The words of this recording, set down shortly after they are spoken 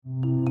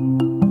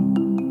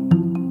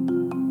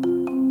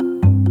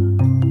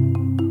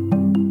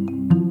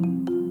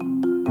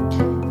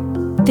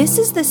This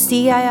is the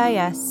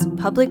CIIS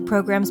Public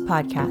Programs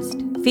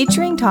Podcast,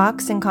 featuring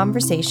talks and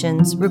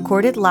conversations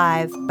recorded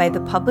live by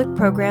the Public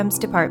Programs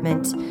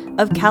Department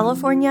of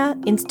California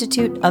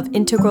Institute of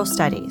Integral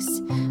Studies,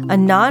 a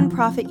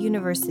nonprofit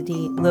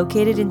university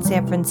located in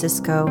San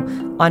Francisco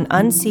on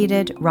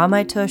unceded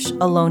Ramaytush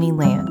Ohlone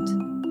land.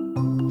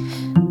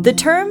 The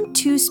term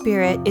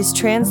Two-Spirit is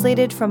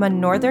translated from a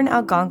Northern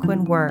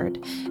Algonquin word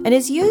and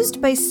is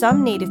used by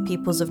some Native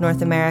peoples of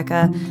North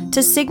America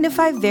to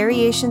signify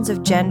variations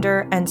of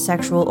gender and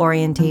sexual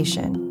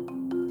orientation.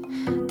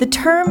 The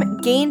term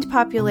gained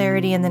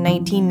popularity in the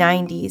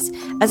 1990s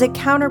as a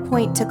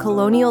counterpoint to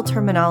colonial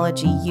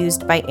terminology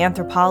used by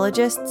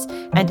anthropologists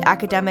and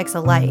academics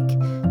alike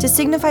to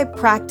signify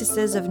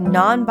practices of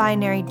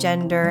non-binary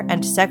gender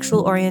and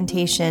sexual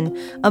orientation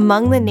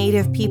among the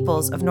Native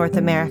peoples of North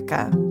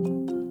America.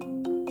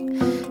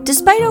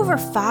 Despite over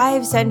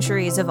 5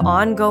 centuries of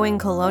ongoing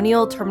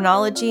colonial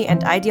terminology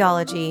and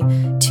ideology,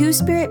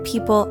 Two-Spirit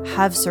people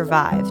have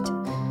survived.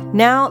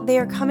 Now they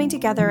are coming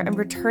together and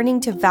returning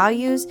to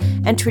values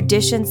and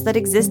traditions that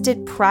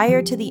existed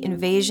prior to the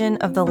invasion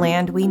of the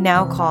land we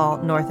now call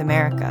North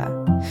America.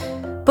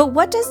 But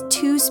what does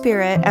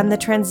Two-Spirit and the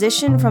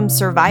transition from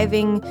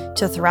surviving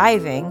to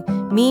thriving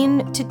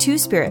mean to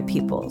Two-Spirit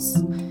peoples?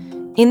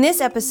 In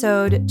this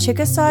episode,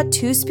 Chickasaw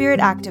Two-Spirit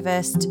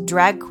activist,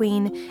 drag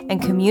queen,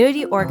 and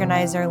community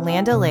organizer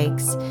Landa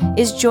Lakes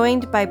is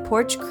joined by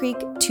Porch Creek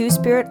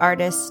Two-Spirit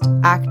artist,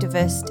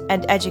 activist,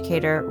 and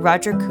educator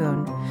Roger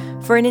Kuhn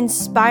for an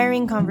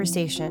inspiring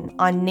conversation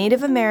on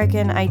Native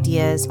American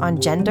ideas on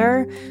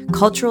gender,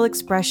 cultural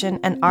expression,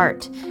 and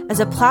art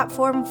as a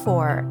platform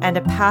for and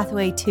a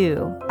pathway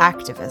to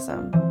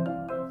activism.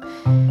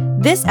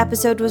 This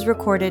episode was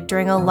recorded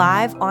during a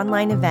live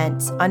online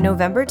event on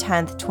November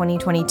 10th,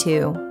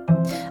 2022.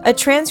 A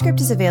transcript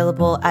is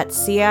available at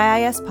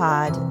ciispod.com.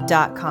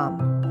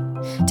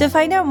 To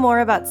find out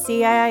more about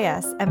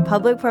CIIS and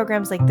public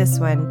programs like this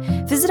one,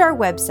 visit our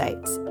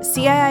website,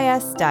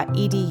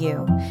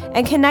 ciis.edu,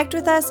 and connect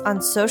with us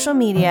on social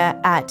media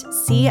at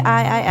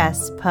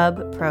CIIS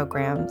Pub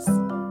Programs.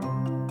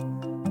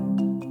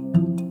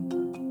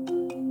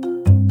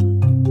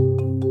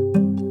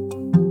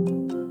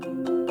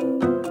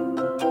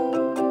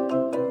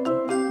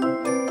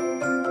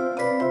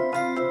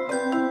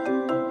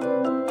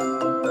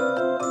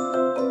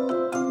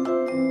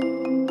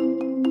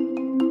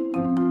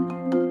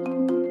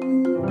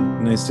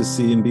 Nice to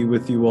see and be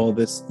with you all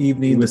this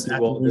evening,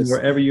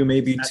 wherever you may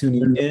be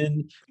tuning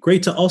in.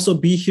 Great to also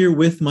be here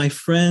with my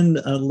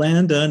friend,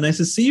 Landa. Nice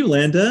to see you,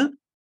 Landa.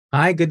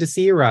 Hi, good to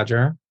see you,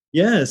 Roger.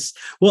 Yes.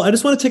 Well, I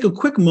just want to take a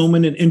quick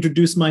moment and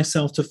introduce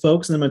myself to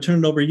folks, and I'm going to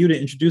turn it over to you to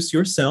introduce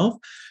yourself.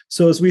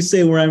 So as we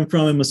say where I'm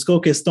from in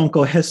Muskoka,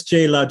 Stonko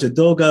Hesche La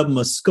Jadoga,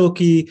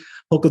 Muskoki,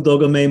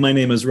 Hokodogame. My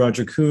name is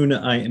Roger Kuhn.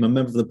 I am a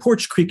member of the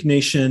Porch Creek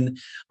Nation.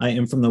 I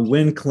am from the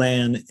Win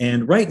Clan.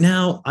 And right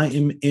now I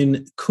am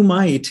in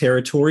Kumai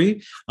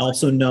territory,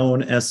 also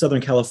known as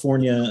Southern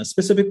California,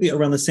 specifically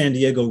around the San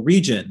Diego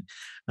region.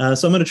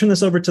 So I'm going to turn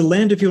this over to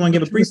Land if you want to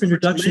give a brief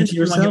introduction to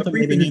yourself and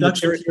maybe name the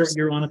territory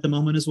you're on at the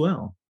moment as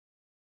well.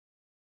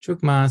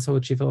 Chukma so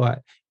chifa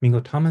Mingo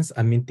Thomas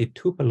Aminti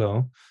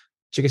Tupelo,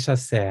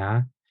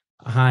 Chickasaw.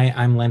 Hi,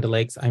 I'm Landa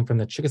Lakes. I'm from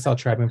the Chickasaw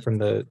tribe. I'm from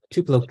the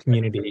Tupelo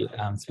community.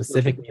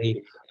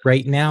 Specifically,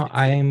 right now,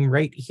 I'm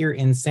right here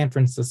in San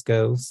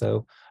Francisco.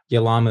 So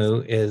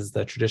Yalamu is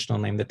the traditional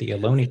name that the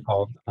Ohlone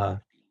called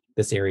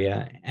this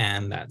area,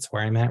 and that's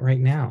where I'm at right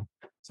now.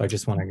 So I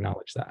just want to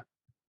acknowledge that.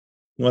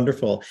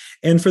 Wonderful.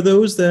 And for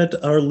those that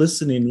are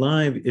listening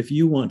live, if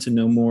you want to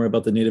know more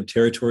about the Native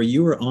territory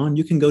you are on,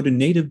 you can go to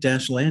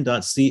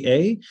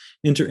native-land.ca,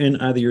 enter in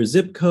either your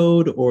zip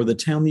code or the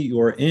town that you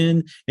are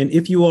in. And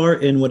if you are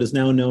in what is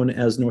now known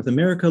as North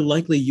America,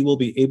 likely you will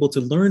be able to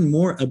learn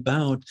more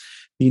about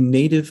the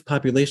Native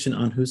population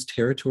on whose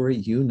territory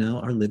you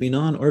now are living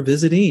on or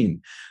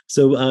visiting.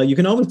 So you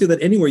can always do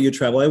that anywhere you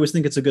travel. I always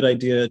think it's a good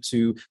idea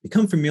to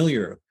become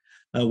familiar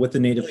with the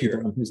Native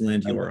people on whose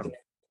land you are on.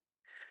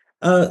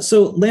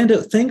 So Landa,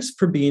 thanks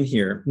for being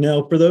here.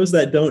 Now, for those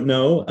that don't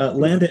know,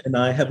 Landa and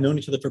I have known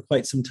each other for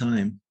quite some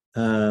time.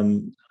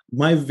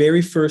 My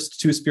very first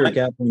Two-Spirit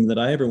gathering that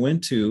I ever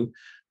went to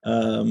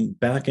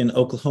back in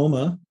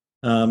Oklahoma,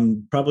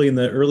 probably in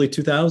the early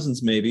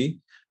 2000s, maybe,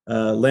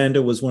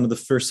 Landa was one of the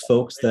first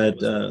folks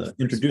that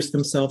introduced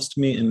themselves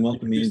to me and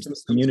welcomed me into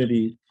the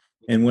community.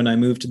 And when I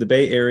moved to the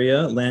Bay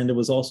Area, Landa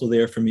was also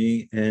there for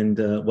me and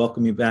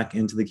welcomed me back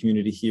into the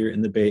community here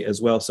in the Bay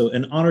as well. So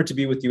an honor to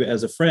be with you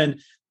as a friend.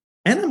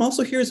 And I'm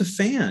also here as a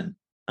fan.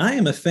 I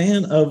am a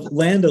fan of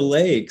Landa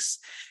Lakes.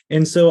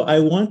 And so I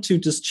want to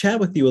just chat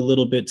with you a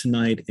little bit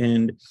tonight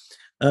and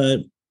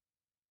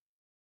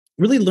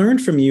really learn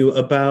from you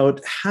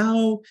about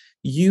how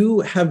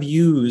you have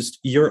used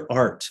your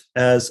art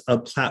as a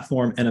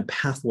platform and a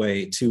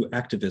pathway to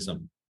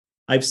activism.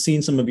 I've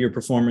seen some of your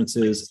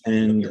performances,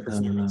 and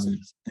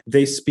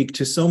they speak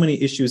to so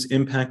many issues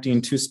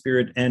impacting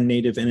Two-Spirit and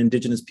Native and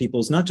Indigenous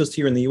peoples, not just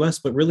here in the US,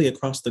 but really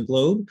across the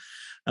globe.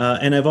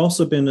 And I've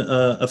also been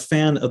a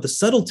fan of the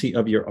subtlety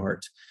of your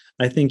art.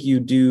 I think you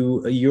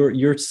do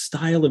your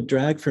style of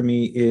drag for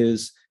me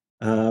is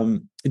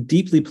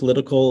deeply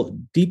political,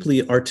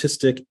 deeply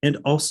artistic, and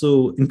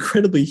also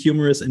incredibly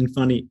humorous and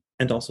funny,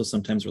 and also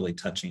sometimes really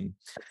touching.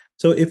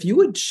 So if you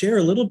would share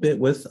a little bit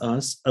with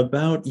us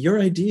about your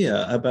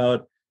idea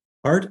about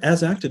art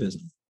as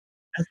activism.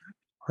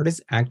 Art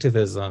is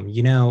activism.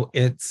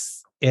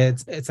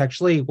 It's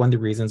actually one of the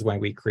reasons why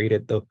we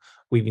created the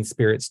Weaving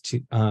Spirits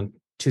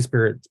Two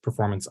Spirits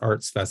Performance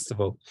Arts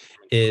Festival,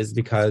 is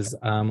because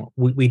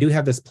we do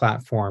have this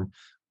platform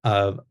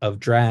of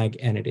drag,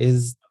 and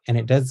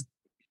it does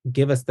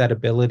give us that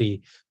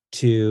ability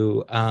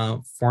to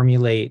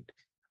formulate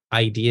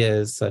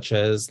ideas such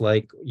as,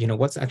 like,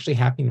 what's actually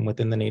happening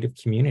within the Native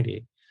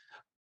community.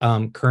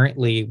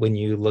 Currently, when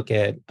you look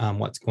at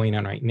what's going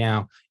on right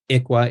now,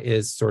 ICWA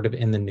is sort of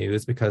in the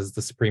news because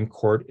the Supreme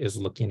Court is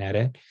looking at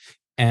it,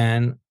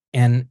 and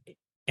and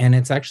and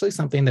it's actually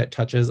something that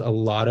touches a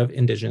lot of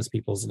Indigenous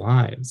people's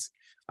lives,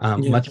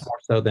 much Yes. more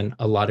so than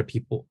a lot of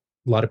people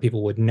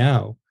would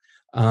know.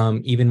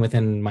 Even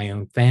within my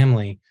own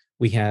family,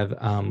 we have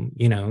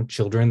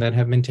children that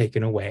have been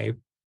taken away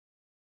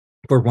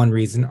for one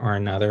reason or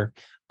another.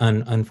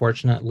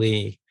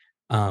 Unfortunately,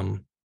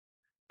 um,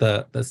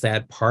 the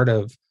sad part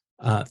of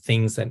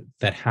things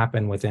that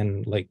happen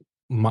within, like,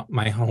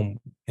 my home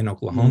in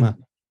Oklahoma,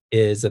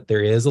 is that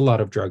there is a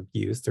lot of drug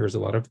use. There's a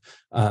lot of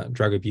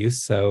drug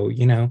abuse. So,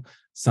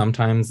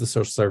 sometimes the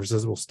social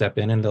services will step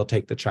in and they'll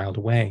take the child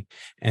away.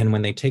 And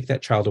when they take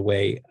that child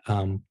away,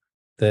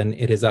 then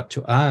it is up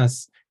to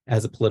us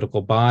as a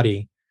political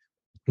body,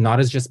 not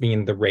as just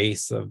being the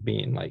race of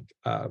being like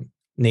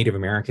Native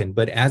American,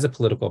 but as a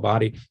political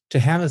body, to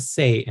have a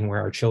say in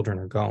where our children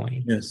are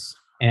going. Yes.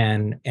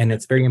 And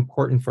it's very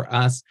important for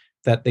us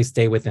that they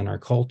stay within our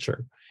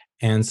culture.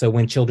 And so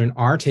when children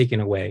are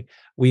taken away,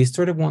 we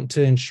sort of want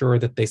to ensure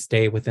that they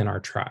stay within our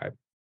tribe.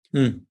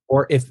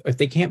 Or if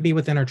they can't be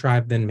within our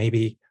tribe, then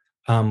maybe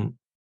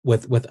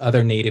with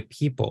other Native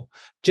people,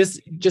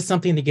 just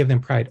something to give them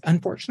pride.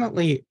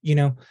 Unfortunately,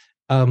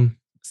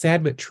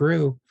 sad but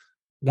true,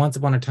 once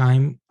upon a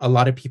time, a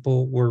lot of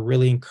people were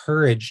really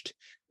encouraged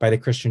by the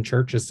Christian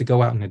churches to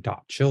go out and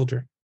adopt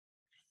children.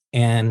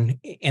 And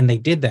they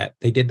did that.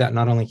 They did that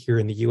not only here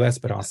in the US,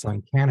 but also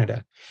in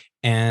Canada.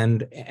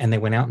 And they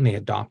went out and they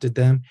adopted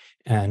them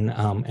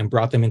and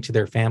brought them into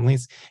their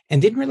families,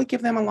 and didn't really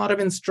give them a lot of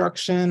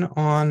instruction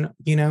on,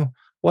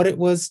 what it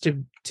was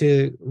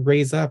to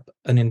raise up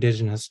an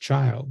Indigenous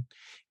child.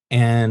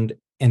 And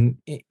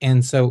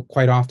so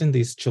quite often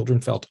these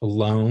children felt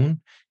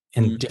alone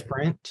and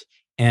different,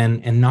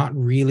 and not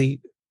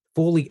really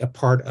fully a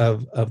part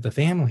of the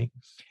family.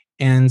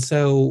 And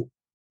so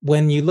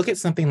when you look at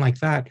something like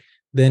that,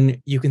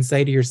 then you can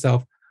say to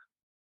yourself,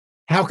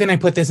 how can I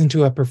put this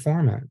into a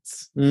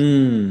performance?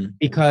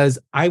 Because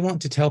I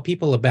want to tell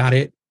people about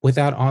it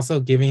without also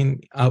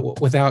giving,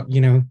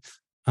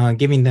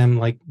 giving them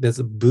like this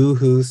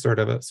boo-hoo sort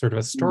of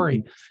a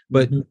story,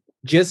 but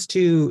just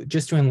to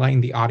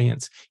enlighten the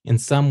audience in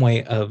some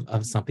way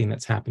of something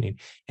that's happening.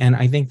 And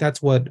I think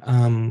that's what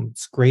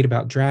is great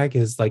about drag,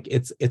 is like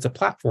it's a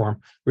platform,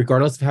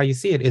 regardless of how you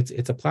see it.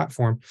 It's a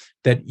platform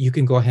that you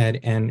can go ahead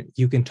and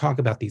you can talk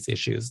about these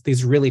issues,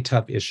 these really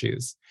tough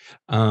issues.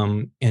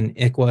 And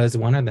ICWA is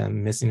one of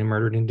them. Missing and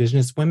murdered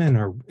Indigenous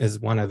women is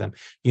one of them.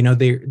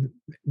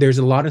 There's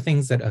a lot of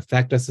things that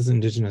affect us as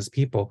Indigenous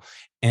people,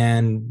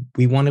 and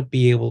we want to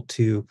be able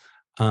to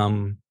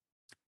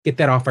get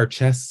that off our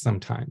chests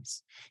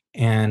sometimes.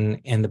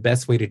 And the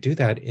best way to do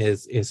that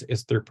is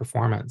through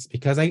performance,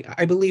 because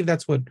I believe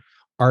that's what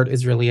art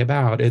is really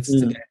about.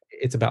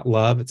 It's about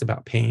love, it's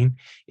about pain,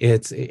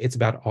 it's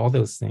about all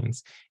those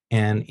things.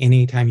 And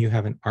anytime you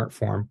have an art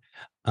form,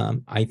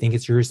 I think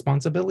it's your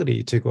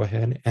responsibility to go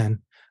ahead and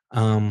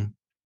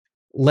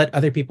let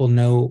other people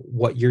know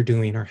what you're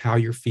doing or how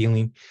you're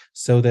feeling,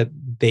 so that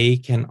they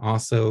can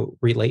also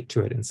relate to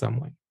it in some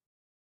way.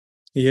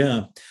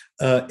 Yeah.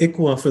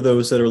 ICWA, for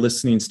those that are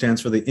listening, stands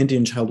for the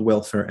Indian Child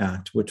Welfare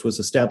Act, which was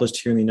established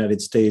here in the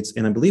United States.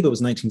 And I believe it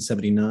was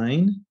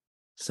 1979,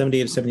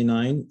 78,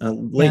 79,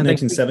 late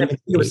 1970s.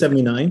 It was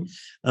 79.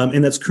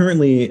 And that's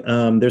currently,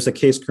 there's a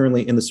case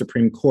currently in the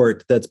Supreme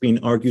Court that's being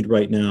argued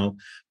right now,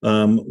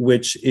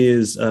 which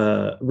is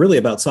really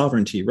about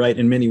sovereignty, right?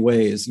 In many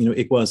ways,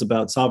 ICWA is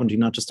about sovereignty,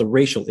 not just a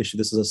racial issue.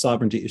 This is a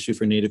sovereignty issue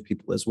for Native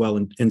people as well,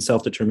 and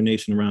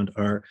self-determination around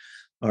our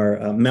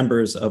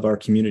members of our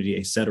community,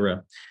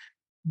 etc.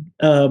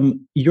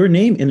 Your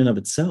name in and of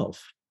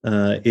itself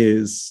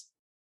is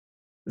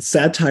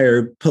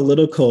satire,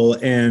 political,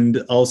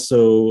 and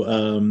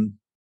also,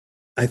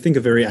 I think,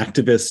 a very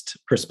activist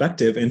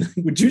perspective. And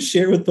would you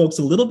share with folks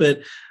a little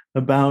bit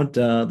about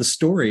the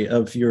story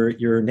of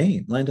your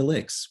name, Landa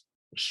Lakes?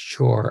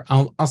 Sure.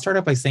 I'll start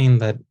off by saying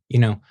that,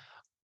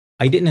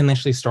 I didn't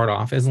initially start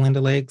off as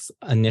Landa Lakes.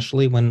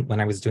 Initially, when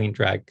I was doing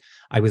drag,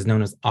 I was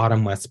known as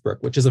Autumn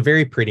Westbrook, which is a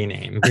very pretty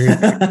name.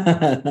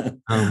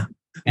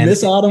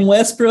 Miss Autumn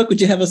Westbrook,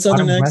 would you have a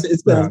Southern accent?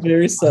 It sounds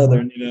very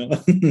Southern,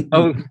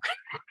 Oh,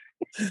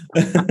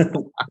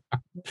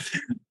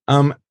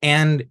 And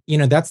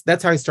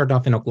that's how I started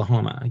off in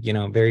Oklahoma,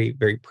 very,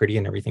 very pretty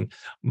and everything.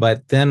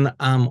 But then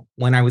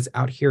when I was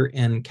out here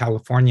in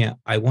California,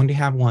 I wanted to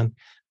have one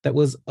that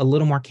was a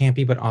little more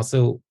campy, but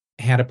also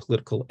had a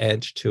political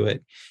edge to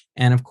it.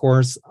 And of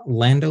course,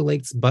 Land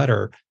O'Lakes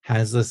Butter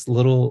has this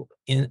little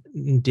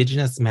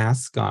indigenous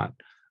mascot,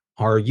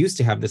 or used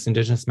to have this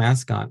indigenous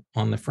mascot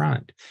on the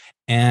front.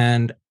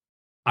 And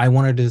I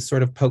wanted to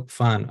sort of poke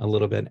fun a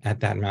little bit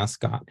at that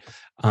mascot.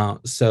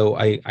 So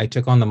I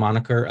took on the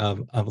moniker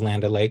of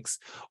Land O'Lakes,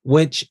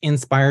 which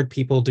inspired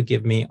people to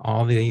give me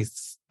all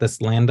this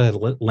Land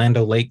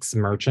O'Lakes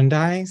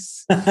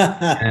merchandise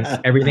and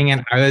everything.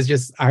 And I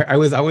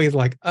was always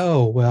like,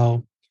 oh,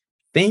 well,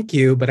 thank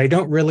you, but I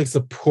don't really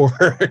support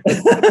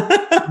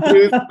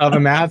use of a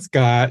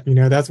mascot.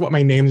 That's what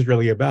my name's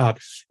really about.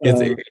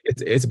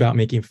 It's about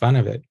making fun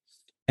of it.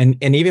 And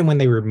even when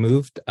they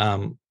removed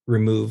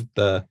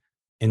the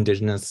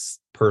indigenous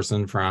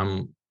person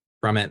from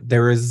it,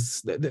 there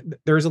is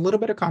a little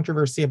bit of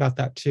controversy about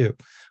that too,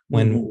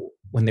 when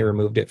they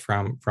removed it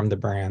from the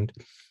brand.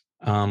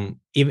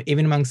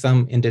 Even among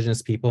some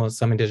indigenous people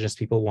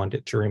want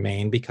it to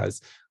remain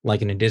because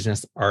like an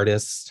indigenous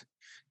artist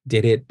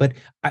did it. But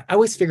I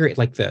always figure it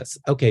like this.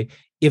 Okay,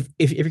 if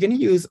you're going to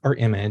use our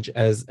image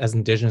as an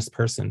indigenous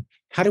person,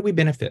 how do we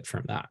benefit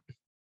from that?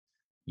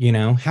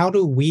 How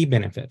do we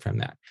benefit from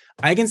that?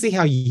 I can see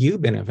how you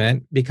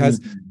benefit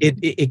because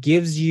it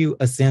gives you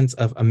a sense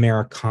of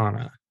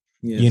Americana.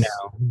 Yes.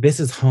 This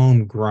is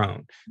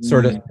homegrown.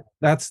 Sort of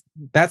that's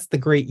the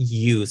great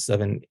use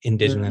of an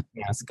indigenous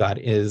mascot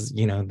is,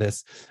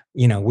 this,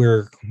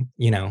 we're,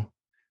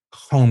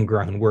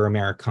 homegrown, we're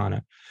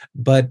Americana.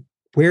 But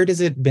where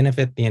does it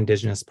benefit the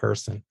indigenous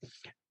person?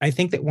 I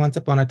think that once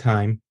upon a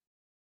time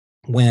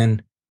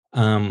when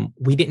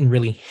we didn't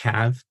really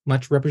have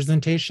much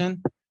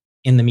representation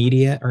in the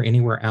media or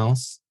anywhere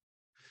else,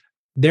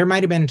 there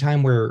might have been a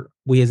time where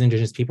we as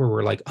indigenous people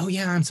were like, oh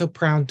yeah, I'm so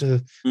proud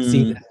to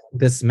see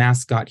this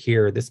mascot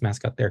here, this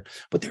mascot there.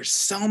 But there's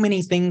so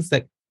many things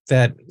that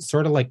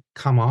sort of like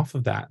come off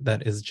of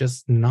that is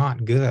just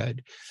not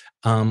good.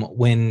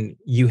 When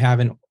you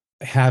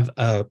have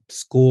a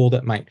school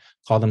that might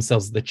call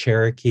themselves the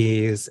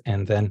Cherokees,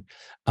 and then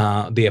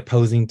the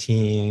opposing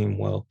team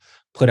will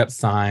put up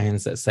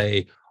signs that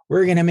say,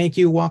 we're going to make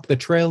you walk the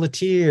Trail of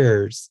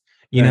Tears,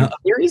 a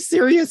very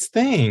serious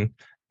thing.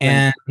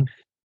 And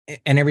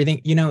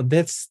everything,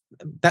 that's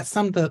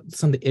some of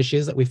the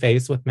issues that we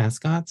face with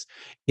mascots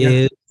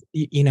is,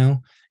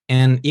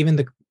 and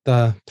even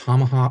the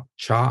tomahawk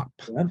chop,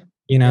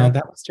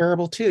 that was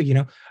terrible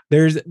too.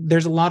 There's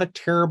a lot of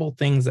terrible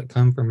things that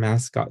come from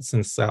mascots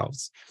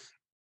themselves.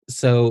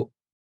 So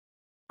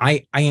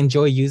I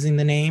enjoy using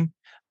the name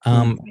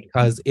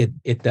because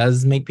it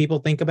does make people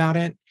think about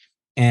it.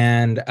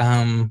 And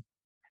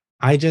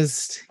I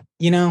just,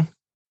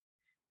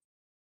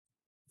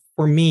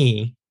 for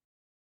me,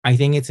 I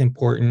think it's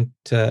important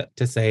to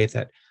say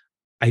that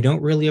I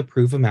don't really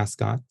approve of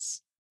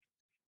mascots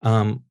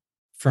from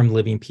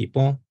living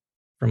people.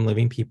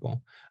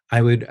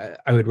 I would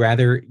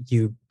rather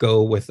you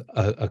go with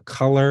a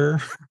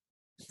color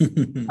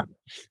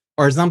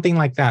or something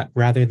like that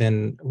rather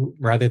than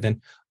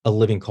a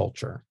living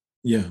culture.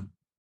 Yeah.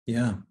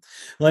 Well,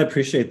 I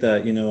appreciate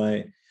that.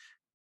 I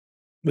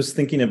was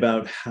thinking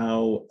about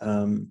how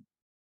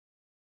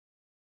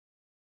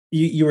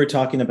you were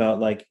talking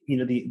about, like,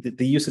 the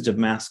usage of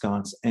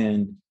mascots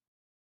and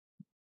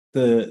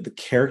the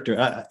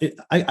character.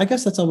 I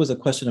guess that's always a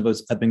question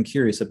I've been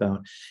curious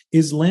about.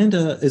 Is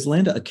Landa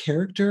a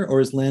character, or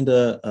is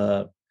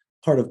Landa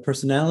part of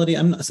personality?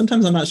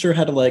 Sometimes I'm not sure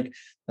how to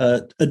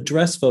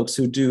address folks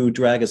who do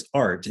drag as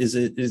art. Is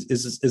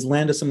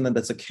Landa something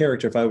that's a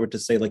character? If I were to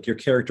say, like, your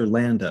character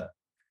Landa.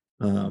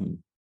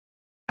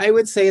 I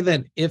would say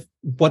that if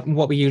what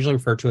we usually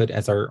refer to it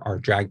as our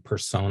drag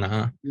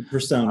persona.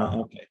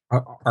 Okay.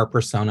 Our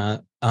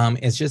persona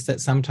is just that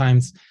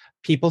sometimes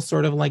people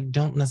sort of like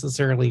don't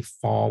necessarily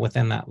fall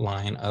within that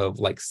line of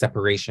like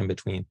separation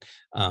between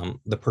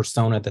the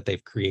persona that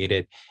they've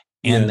created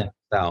and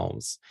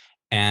themselves.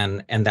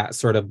 And that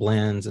sort of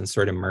blends and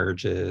sort of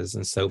merges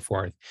and so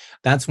forth.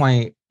 That's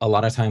why a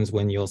lot of times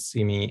when you'll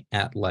see me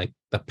at like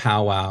the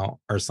powwow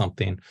or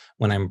something,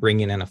 when I'm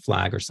bringing in a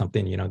flag or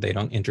something, they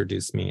don't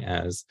introduce me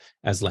as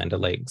Land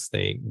O'Lakes.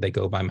 They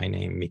go by my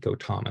name, Miko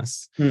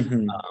Thomas,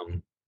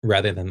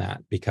 rather than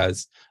that,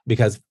 because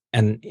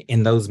and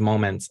in those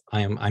moments,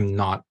 I'm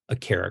not a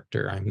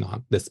character. I'm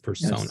not this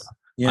persona.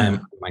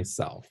 I'm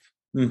myself.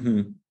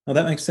 Oh,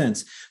 that makes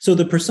sense. So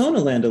the persona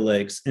Land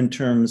O'Lakes, in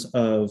terms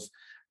of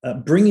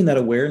bringing that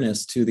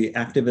awareness to the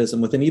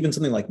activism within even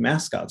something like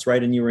mascots,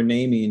 right? And you were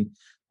naming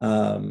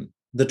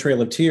the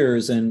Trail of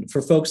Tears. And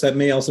for folks that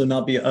may also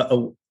not be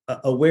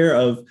aware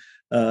of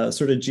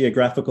sort of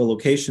geographical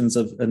locations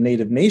of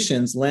Native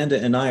nations, Landa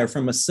and I are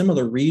from a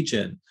similar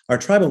region. Our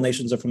tribal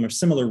nations are from a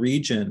similar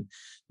region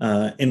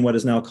in what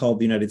is now called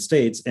the United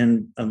States.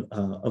 And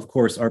of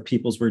course, our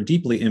peoples were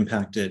deeply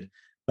impacted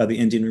by the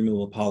Indian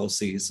removal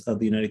policies of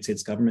the United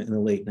States government in the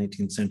late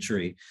 19th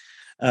century.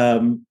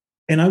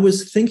 And I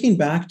was thinking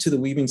back to the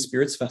Weaving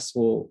Spirits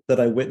Festival that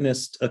I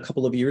witnessed a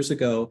couple of years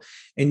ago,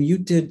 and you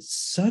did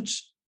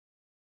such,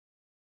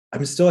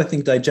 I'm still, I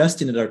think,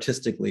 digesting it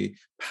artistically,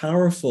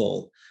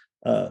 powerful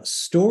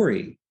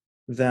story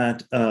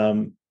that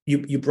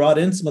you brought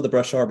in some of the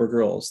Brush Arbor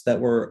girls that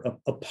were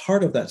a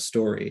part of that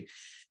story.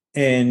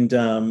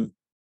 And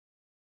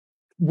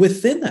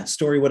within that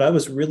story, what I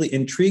was really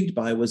intrigued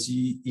by was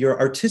your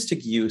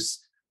artistic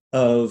use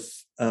of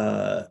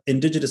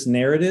Indigenous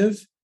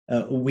narrative,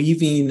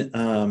 weaving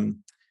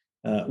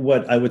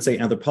what I would say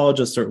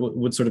anthropologists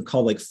would sort of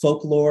call like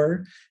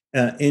folklore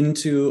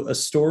into a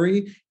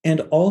story,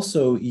 and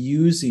also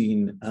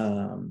using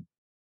a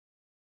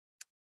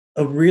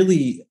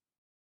really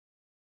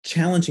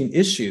challenging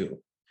issue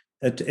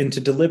and to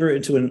deliver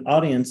it to an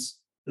audience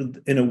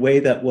in a way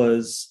that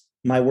was,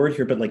 my word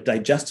here, but like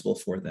digestible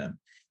for them.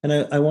 And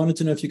I wanted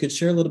to know if you could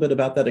share a little bit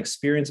about that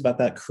experience, about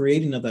that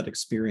creating of that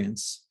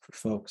experience for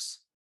folks.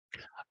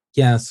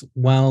 Yes.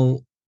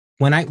 Well,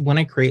 when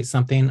I create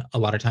something, a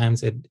lot of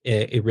times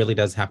it really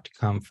does have to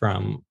come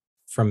from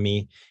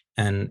me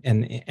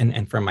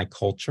and from my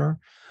culture.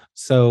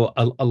 So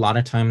a lot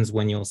of times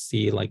when you'll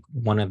see like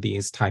one of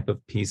these type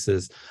of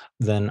pieces,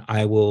 then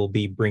I will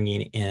be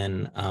bringing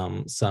in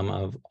some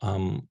of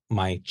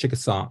my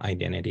Chickasaw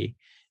identity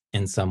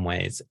in some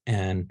ways.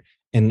 And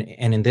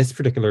in this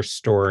particular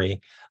story,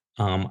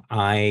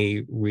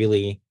 I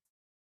really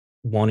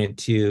wanted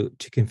to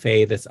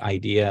convey this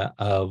idea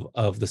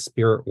of the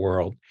spirit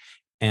world,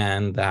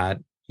 and that,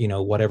 you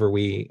know,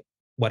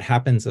 what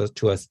happens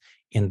to us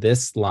in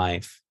this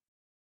life,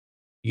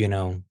 you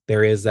know,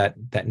 there is that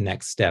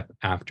next step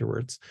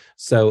afterwards.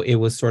 So it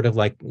was sort of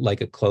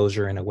like a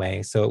closure in a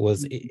way. So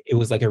it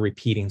was like a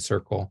repeating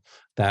circle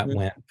that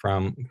went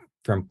from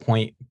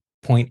point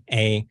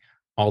A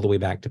all the way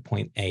back to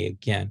point A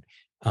again,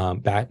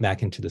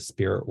 back into the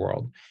spirit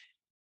world.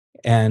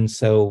 And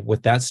so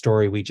with that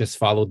story, we just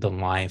followed the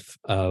life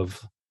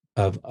of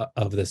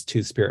this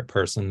two-spirit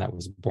person that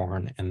was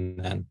born and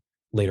then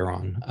later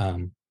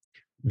on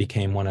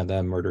became one of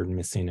the murdered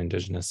missing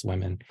Indigenous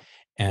women,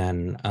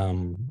 and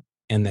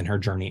then her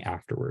journey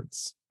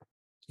afterwards.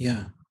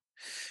 Yeah.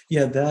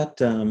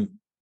 That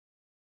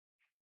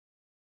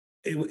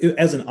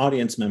as an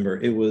audience member,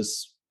 it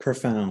was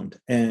profound.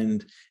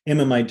 And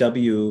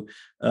MMIW,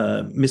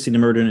 missing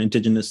and murdered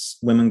Indigenous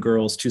women,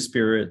 girls, two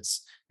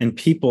spirits, and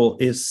people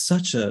is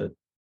such a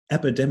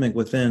epidemic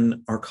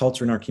within our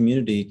culture and our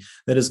community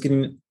that is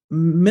getting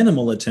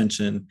minimal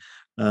attention,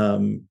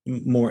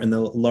 more in the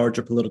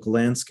larger political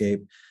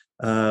landscape.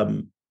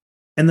 And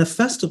the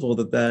festival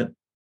that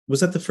was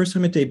that the first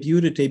time it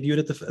debuted? It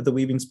debuted at the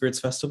Weaving Spirits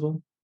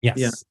Festival.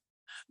 Yes.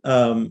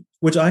 Yeah.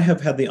 Which I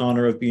have had the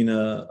honor of being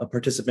a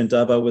participant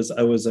of. I was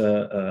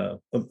a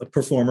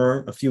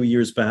performer a few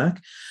years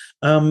back,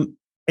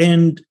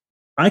 and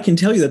I can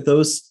tell you that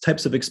those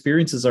types of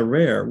experiences are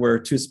rare, where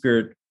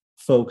two-spirit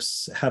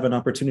folks have an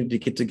opportunity to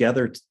get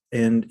together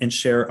and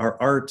share our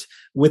art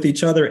with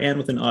each other and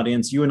with an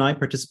audience. You and I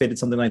participated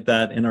something like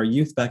that in our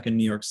youth back in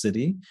New York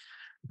City.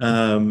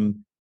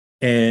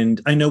 And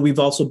I know we've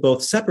also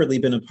both separately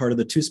been a part of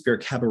the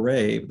Two-Spirit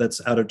Cabaret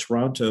that's out of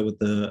Toronto with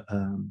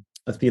a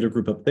theater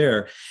group up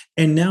there.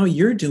 And now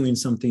you're doing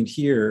something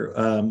here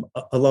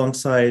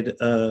alongside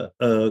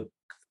a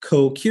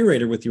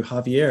co-curator with you,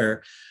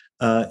 Javier,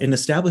 in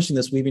establishing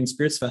this Weaving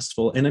Spirits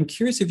Festival. And I'm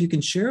curious if you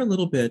can share a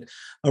little bit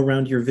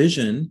around your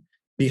vision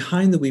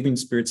behind the Weaving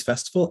Spirits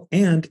Festival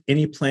and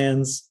any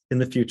plans in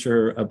the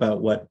future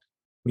about what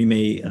we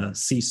may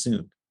see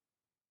soon.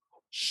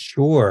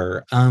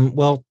 Sure.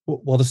 Well,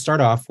 to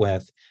start off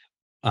with,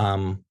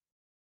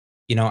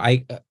 you know,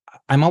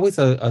 I'm always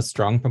a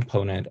strong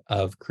proponent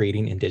of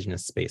creating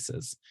Indigenous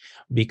spaces,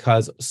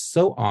 because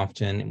so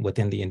often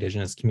within the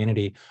Indigenous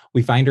community,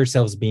 we find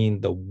ourselves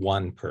being the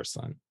one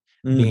person,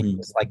 being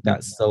just like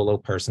that solo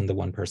person, the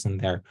one person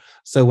there.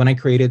 So when I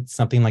created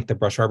something like the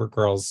Brush Arbor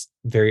Girls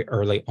very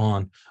early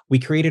on, we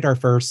created our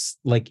first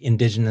like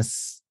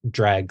Indigenous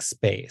drag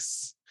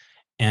space.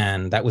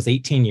 And that was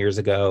 18 years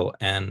ago.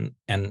 And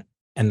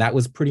that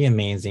was pretty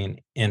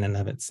amazing in and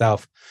of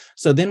itself.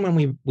 So then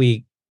when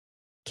we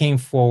came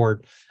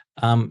forward,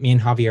 me and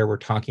Javier were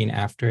talking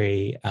after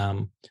a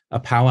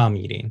powwow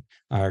meeting,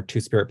 our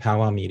Two-Spirit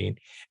powwow meeting.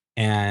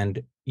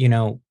 And, you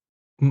know,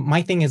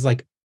 my thing is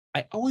like,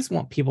 I always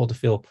want people to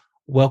feel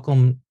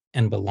welcome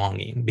and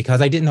belonging,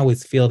 because I didn't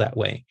always feel that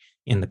way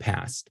in the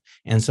past.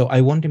 And so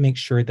I wanted to make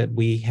sure that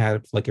we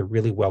have like a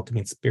really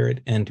welcoming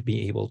spirit and to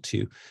be able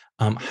to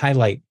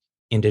highlight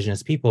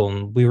Indigenous people.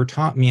 And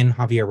me and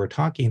Javier were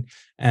talking,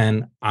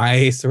 and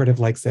I sort of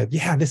like said,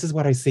 yeah, this is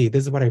what I see.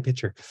 This is what I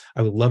picture.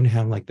 I would love to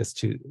have like this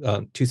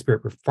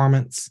two-spirit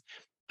performance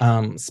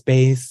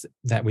space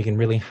that we can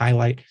really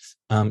highlight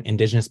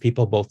Indigenous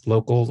people, both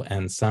local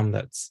and some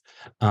that's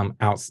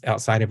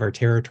outside of our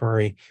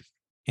territory.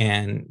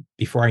 And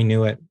before I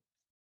knew it,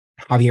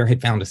 Javier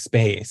had found a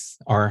space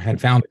or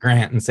had found a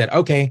grant and said,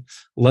 okay,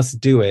 let's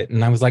do it.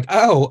 And I was like,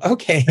 oh,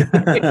 okay.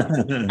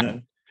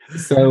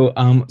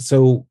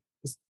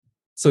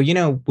 So, you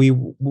know, we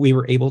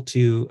were able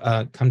to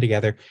come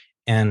together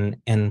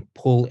and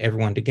pull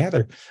everyone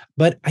together.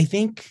 But I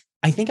think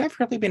I've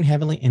really been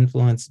heavily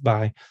influenced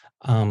by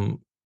Hane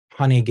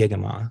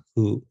Gigama,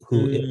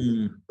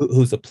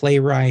 who's a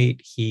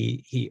playwright.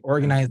 He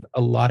organized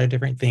a lot of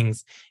different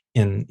things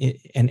in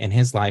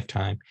his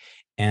lifetime,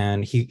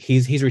 and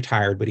he's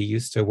retired, but he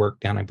used to work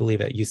down, I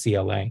believe, at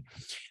UCLA.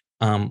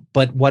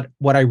 But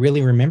what I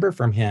really remember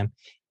from him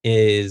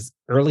is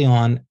early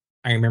on,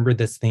 I remember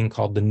this thing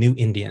called the New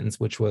Indians,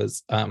 which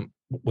was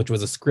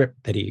a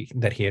script that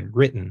he had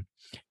written,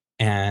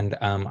 and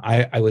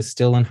I was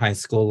still in high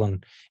school,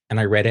 and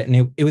I read it,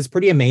 and it was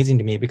pretty amazing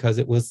to me because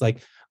it was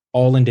like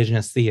all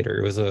indigenous theater.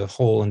 It was a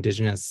whole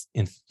indigenous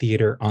in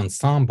theater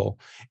ensemble,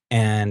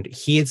 and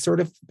he had sort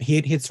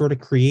of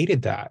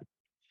created that.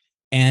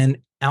 And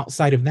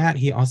outside of that,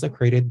 he also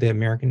created the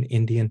American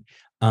Indian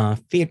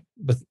theater,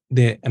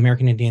 the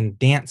American Indian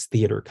Dance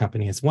Theater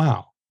Company as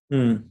well.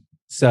 Mm.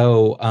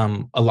 So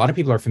a lot of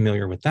people are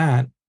familiar with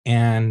that,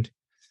 and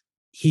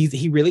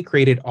he really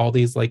created all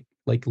these like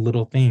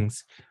little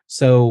things.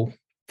 So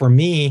for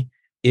me,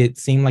 it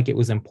seemed like it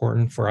was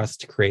important for us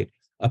to create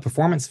a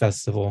performance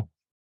festival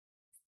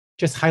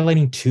just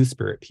highlighting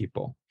two-spirit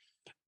people.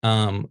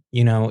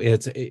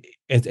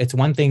 It's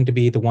one thing to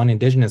be the one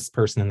indigenous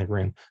person in the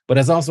room, but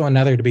it's also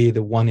another to be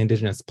the one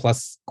indigenous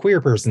plus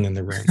queer person in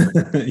the room.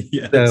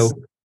 Yes.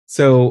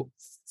 So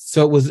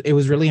it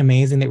was really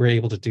amazing that we were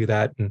able to do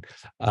that, and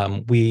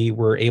we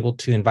were able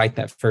to invite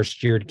that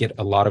first year to get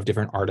a lot of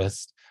different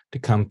artists to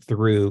come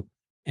through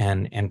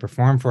and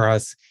perform for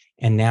us.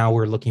 And now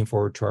we're looking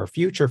forward to our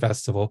future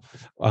festival,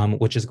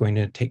 which is going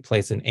to take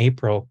place in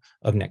April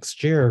of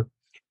next year.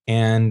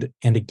 And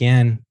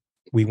again,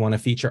 we want to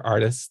feature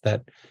artists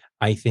that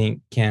I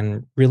think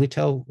can really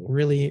tell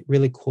really,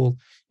 really cool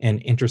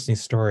and interesting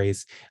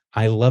stories.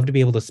 I love to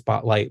be able to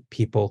spotlight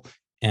people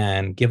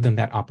and give them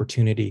that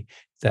opportunity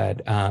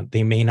that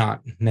they may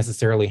not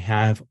necessarily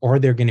have, or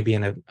they're going to be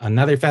in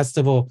another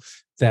festival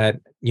that,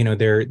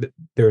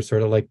 they're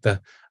sort of like the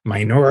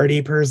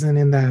minority person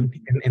in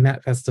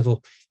that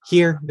festival.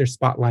 Here, they're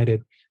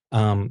spotlighted.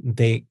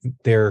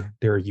 They're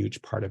a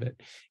huge part of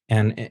it,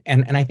 and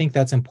I think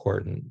that's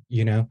important.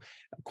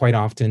 Quite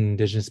often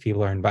indigenous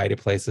people are invited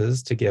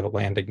places to give a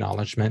land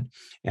acknowledgement,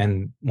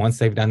 and once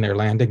they've done their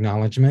land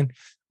acknowledgement,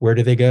 where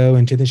do they go?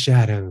 Into the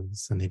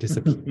shadows, and they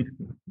disappear.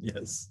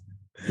 Yes.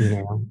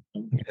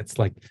 It's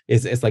like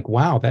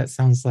wow, that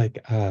sounds like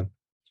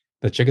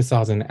the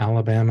Chickasaws in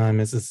Alabama and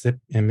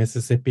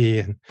Mississippi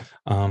and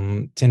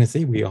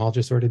Tennessee. We all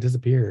just sort of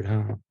disappeared,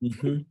 huh?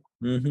 Mm-hmm.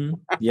 Mm-hmm.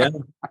 Yeah.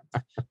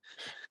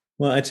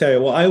 Well, I tell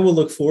you, I will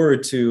look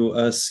forward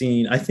to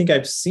seeing. I think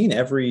I've seen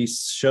every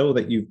show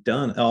that you've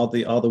done, all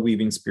the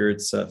Weaving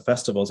Spirits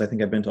festivals. I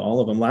think I've been to all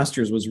of them. Last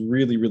year's was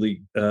really,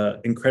 really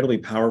incredibly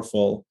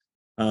powerful.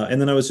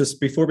 And then I was just,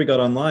 before we got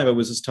on live, I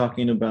was just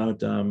talking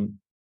about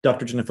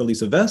Dr. Jennifer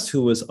Lisa Vest,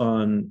 who was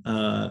on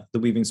the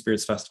Weaving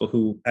Spirits Festival,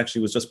 who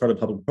actually was just part of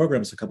public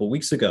programs a couple of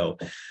weeks ago.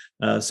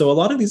 So a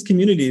lot of these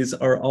communities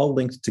are all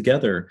linked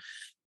together.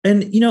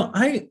 And,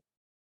 I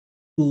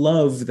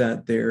love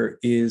that there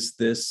is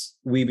this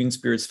Weaving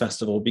Spirits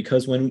Festival,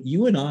 because when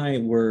you and I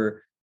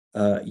were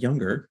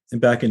younger and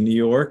back in New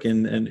York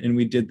and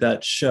we did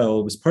that show,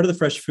 it was part of the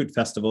Fresh Fruit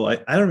Festival. I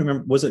don't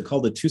remember, was it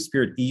called the Two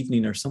Spirit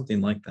Evening or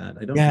something like that?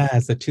 I don't Yeah,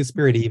 it's a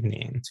Two-Spirit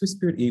Evening.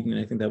 Two-Spirit Evening,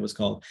 I think that was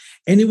called.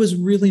 And it was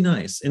really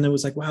nice. And it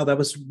was like, wow, that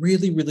was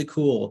really, really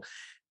cool.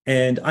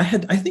 And I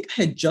think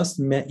I had just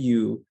met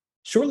you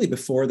shortly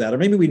before that, or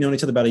maybe we'd known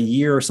each other about a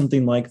year or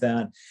something like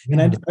that.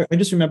 Yeah. And I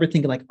just remember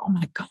thinking like, oh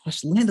my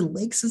gosh, Landa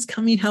Lakes is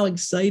coming, how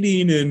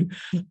exciting. And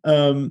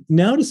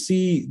now to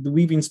see the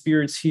Weaving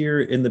Spirits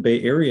here in the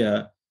Bay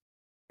Area,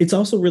 it's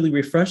also really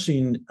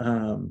refreshing,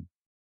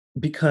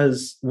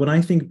 because when I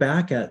think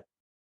back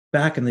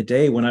in the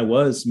day when I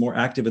was more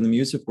active in the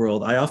music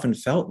world, I often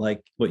felt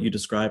like what you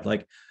described,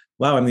 like,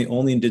 wow, I'm the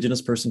only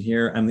indigenous person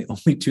here. I'm the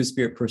only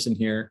two-spirit person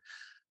here.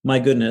 My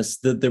goodness,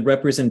 the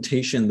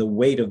representation, the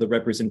weight of the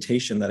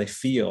representation that I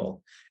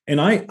feel.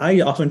 And I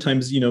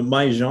oftentimes,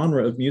 my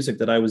genre of music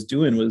that I was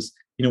doing was,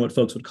 what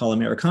folks would call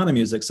Americana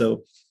music.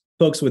 So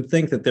folks would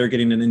think that they're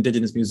getting an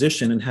indigenous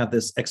musician and have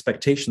this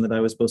expectation that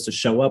I was supposed to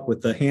show up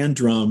with the hand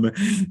drum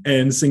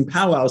and sing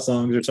powwow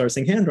songs or start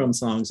sing hand drum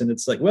songs. And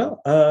it's like, well,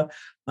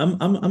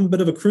 I'm a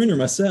bit of a crooner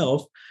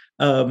myself.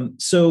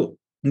 So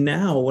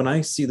now when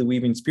I see the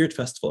Weaving Spirit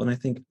Festival and I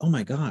think, oh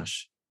my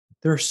gosh,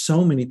 there are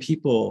so many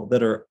people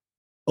that are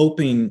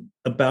open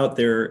about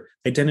their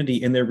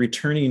identity and they're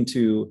returning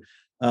to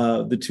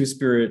the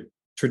two-spirit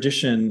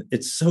tradition.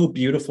 It's so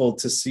beautiful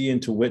to see and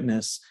to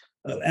witness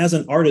as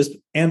an artist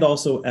and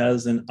also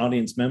as an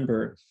audience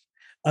member.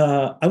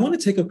 I want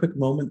to take a quick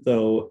moment,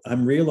 though.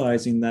 I'm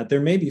realizing that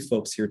there may be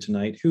folks here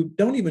tonight who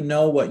don't even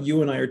know what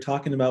you and I are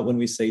talking about when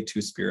we say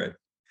two-spirit.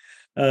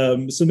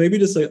 So maybe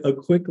just a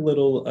quick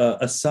little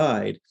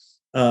aside.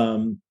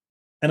 And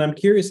I'm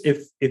curious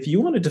if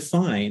you want to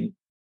define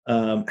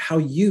how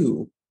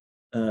you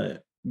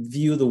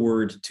view the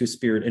word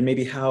two-spirit, and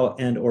maybe how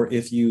and or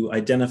if you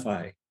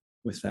identify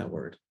with that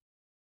word.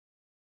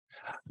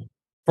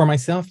 For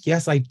myself,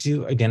 yes, I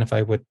do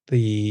identify with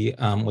the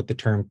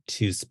term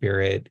two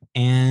spirit,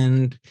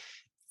 and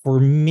for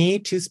me,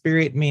 two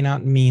spirit may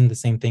not mean the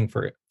same thing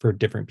for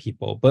different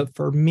people, but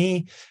for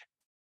me,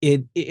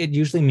 it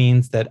usually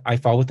means that I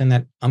fall within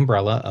that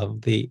umbrella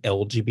of the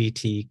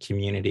LGBT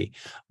community,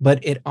 but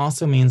it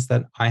also means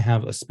that I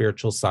have a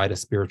spiritual side, a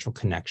spiritual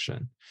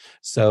connection.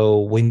 So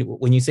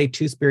when you say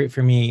two spirit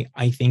for me,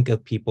 I think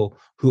of people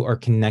who are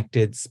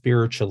connected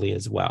spiritually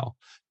as well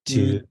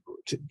to Mm,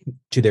 to,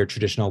 to their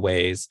traditional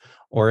ways,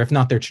 or if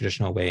not their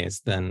traditional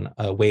ways, then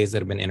ways that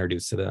have been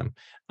introduced to them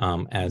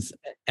as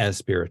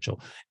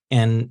spiritual.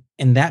 And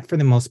that for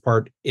the most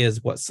part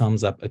is what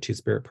sums up a two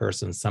spirit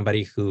person,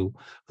 somebody who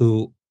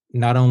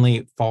not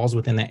only falls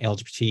within that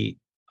LGBT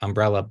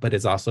umbrella, but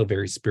is also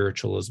very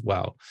spiritual as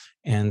well.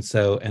 And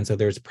so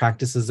there's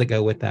practices that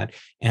go with that,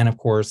 and of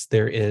course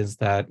there is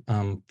that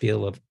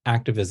feel of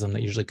activism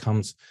that usually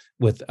comes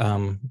with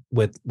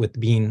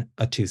being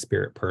a two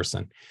spirit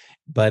person.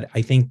 But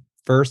I think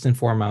first and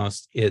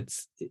foremost,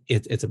 it's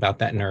about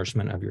that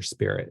nourishment of your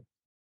spirit.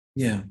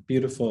 yeah,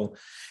 beautiful.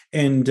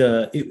 And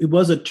it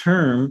was a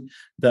term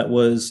that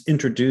was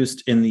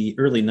introduced in the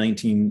early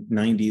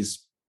 1990s,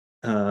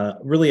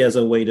 really as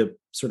a way to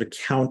sort of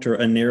counter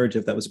a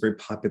narrative that was very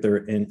popular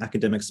in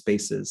academic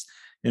spaces,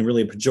 and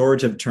really a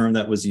pejorative term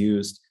that was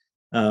used.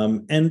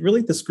 And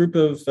really, this group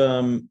of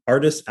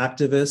artists,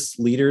 activists,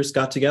 leaders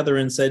got together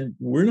and said,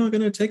 "We're not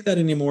going to take that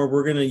anymore.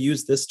 We're going to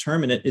use this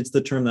term," and it's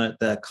the term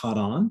that caught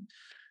on.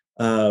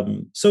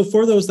 So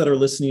for those that are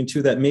listening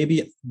to that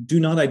maybe do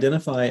not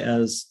identify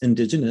as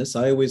Indigenous,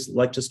 I always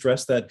like to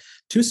stress that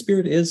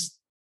Two-Spirit is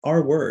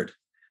our word.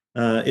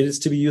 It is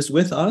to be used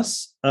with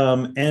us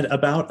and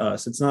about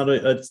us. It's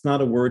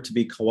not a word to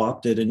be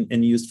co-opted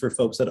and used for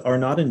folks that are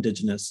not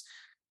Indigenous.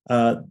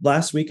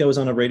 Last week I was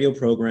on a radio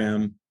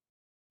program,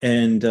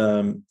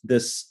 and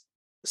this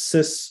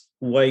cis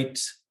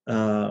white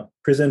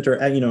presenter,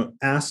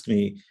 asked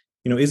me,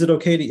 is it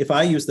okay if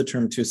I use the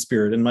term two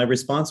spirit? And my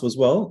response was,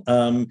 well,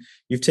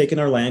 you've taken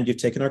our land, you've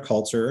taken our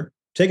culture,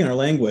 taken our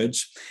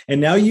language,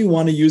 and now you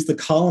want to use the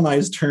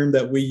colonized term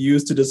that we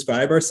use to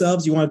describe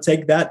ourselves. You want to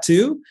take that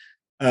too?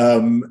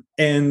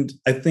 And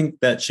I think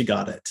that she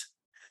got it.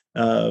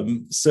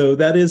 So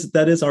that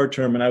is our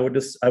term, and I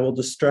will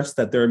just stress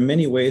that there are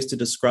many ways to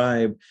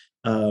describe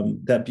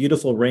that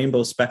beautiful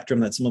rainbow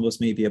spectrum that some of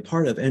us may be a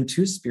part of, and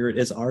two spirit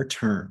is our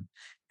term.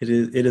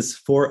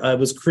 It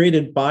was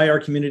created by our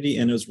community,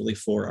 and it was really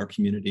for our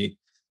community.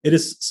 It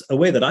is a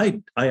way that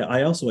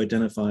I also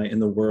identify in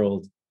the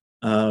world,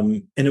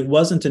 and it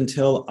wasn't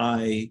until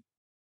I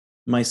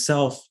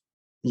myself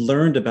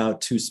learned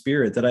about two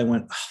spirit that I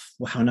went, oh,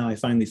 wow, now I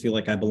finally feel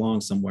like I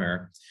belong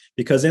somewhere.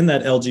 Because in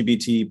that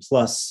LGBT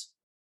plus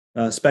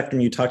spectrum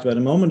you talked about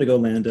a moment ago,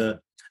 Landa,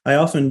 I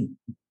often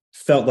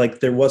felt like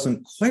there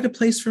wasn't quite a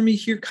place for me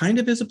here. Kind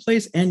of is a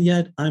place, and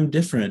yet I'm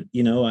different.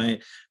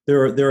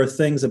 There are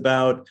things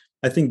about,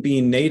 I think,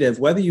 being Native,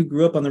 whether you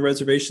grew up on the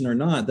reservation or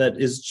not,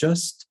 that is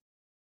just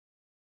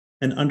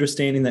an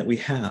understanding that we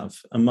have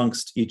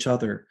amongst each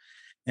other.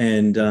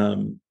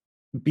 And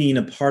being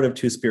a part of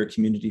Two Spirit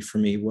community for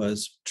me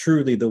was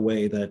truly the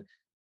way that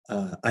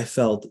I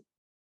felt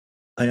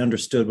I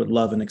understood what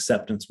love and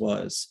acceptance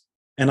was.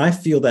 And I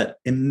feel that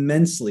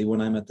immensely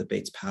when I'm at the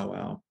Bates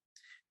Powwow.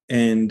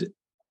 And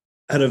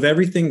out of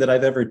everything that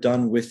I've ever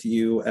done with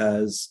you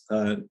as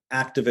an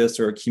activist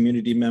or a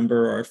community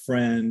member or a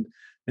friend,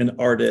 an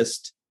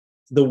artist,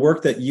 the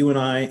work that you and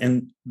I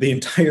and the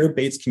entire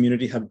Bates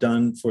community have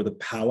done for the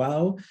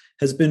powwow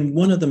has been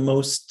one of the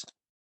most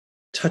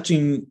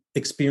touching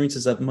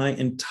experiences of my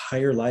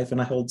entire life. And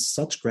I hold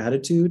such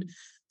gratitude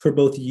for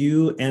both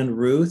you and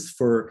Ruth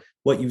for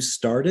what you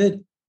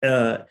started,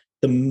 the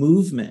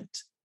movement.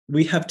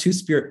 We have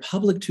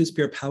public Two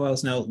Spirit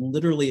powwows now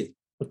literally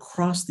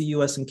across the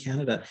US and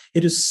Canada.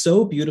 It is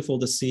so beautiful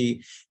to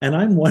see. And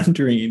I'm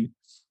wondering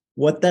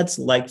what that's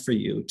like for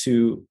you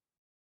to,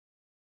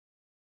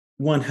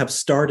 one, have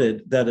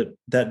started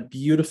that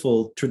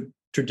beautiful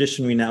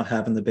tradition we now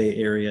have in the Bay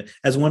Area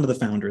as one of the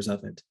founders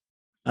of it.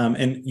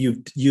 And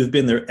you've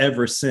been there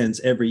ever since.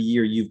 Every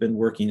year you've been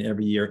working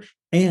every year.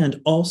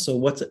 And also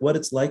what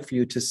it's like for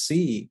you to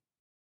see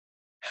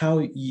how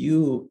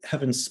you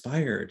have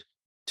inspired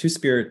Two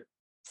Spirit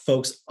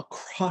folks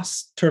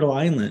across Turtle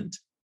Island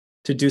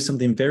to do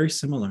something very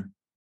similar.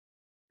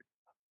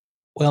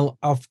 Well,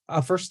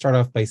 I'll first start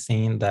off by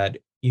saying that,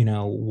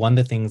 one of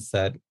the things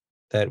that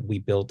we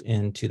built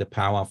into the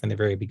powwow from the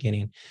very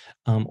beginning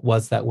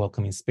was that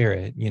welcoming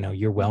spirit.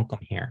 You're welcome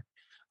here,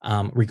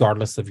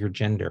 regardless of your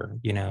gender.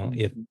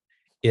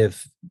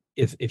 If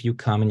you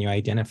come and you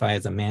identify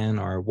as a man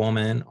or a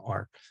woman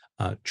or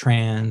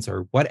trans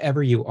or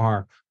whatever you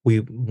are, we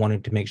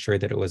wanted to make sure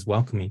that it was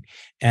welcoming.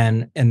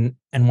 And one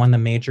of the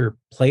major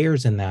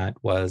players in that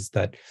was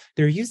that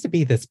there used to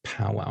be this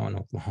powwow in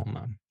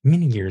Oklahoma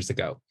many years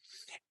ago.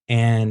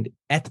 And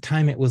at the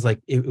time it was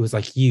like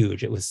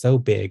huge. It was so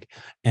big,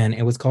 and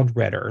it was called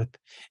Red Earth.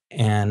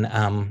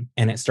 And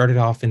it started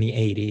off in the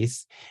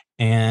 80s.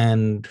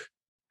 And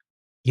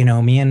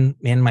me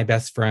and my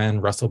best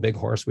friend, Russell Big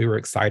Horse, we were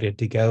excited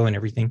to go and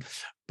everything.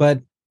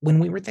 But when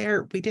we were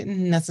there, we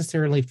didn't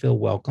necessarily feel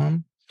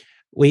welcome.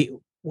 We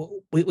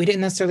we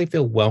didn't necessarily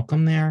feel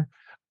welcome there.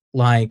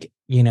 Like,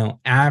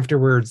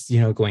 afterwards,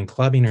 going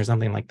clubbing or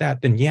something like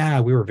that, then yeah,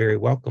 we were very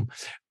welcome.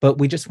 But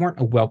we just weren't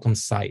a welcome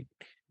sight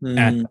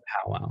at Mm, the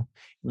powwow.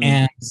 mm,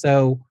 And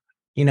so,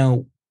 you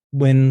know,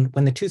 when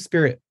the Two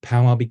Spirit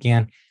powwow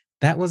began,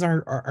 that was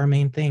our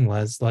main thing,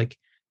 was like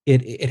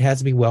it has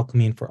to be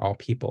welcoming for all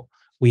people.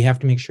 We have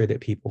to make sure that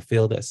people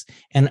feel this.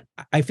 And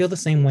I feel the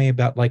same way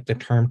about like the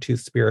term Two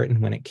Spirit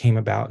and when it came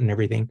about and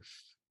everything.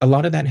 A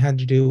lot of that had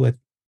to do with,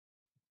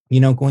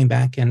 going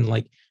back and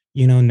like,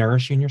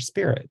 nourishing your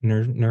spirit,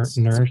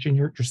 nourishing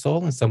your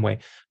soul in some way.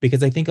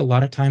 Because I think a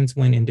lot of times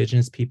when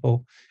Indigenous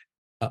people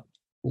uh,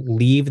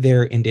 leave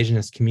their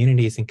Indigenous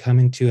communities and come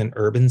into an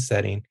urban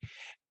setting,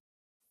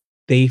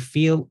 they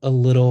feel a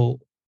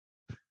little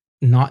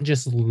not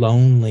just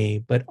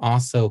lonely, but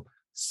also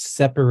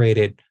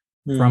separated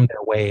mm. from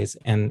their ways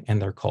and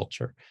their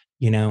culture,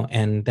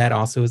 and that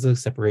also is a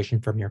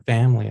separation from your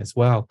family as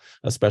well,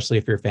 especially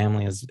if your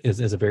family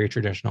is a very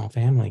traditional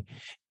family.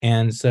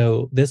 And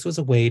so this was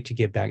a way to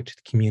give back to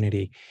the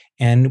community.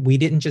 And we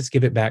didn't just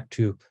give it back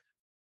to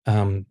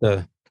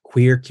the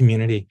queer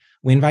community.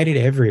 We invited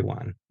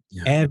everyone,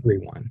 Yeah.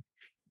 everyone,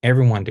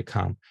 everyone to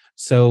come.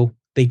 So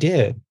they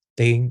did.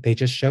 They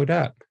just showed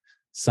up.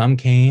 Some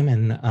came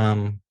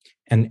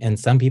and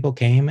some people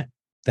came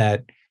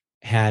that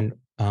had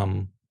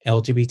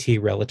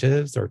LGBT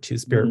relatives or two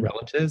spirit Mm,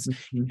 relatives,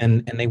 mhm.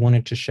 and they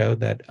wanted to show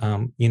that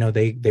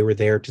they were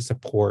there to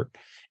support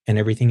and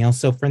everything else.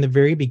 So from the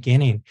very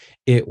beginning,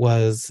 it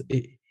was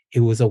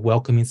a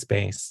welcoming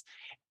space.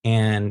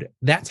 And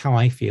that's how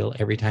I feel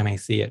every time I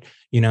see it.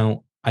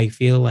 I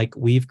feel like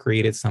we've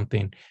created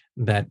something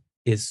that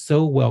is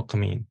so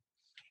welcoming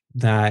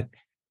that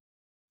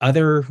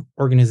other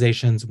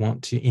organizations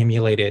want to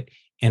emulate it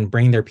and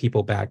bring their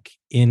people back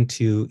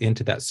into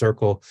that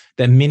circle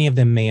that many of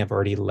them may have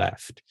already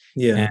left,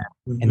 Yeah.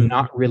 and Mhm,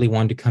 not really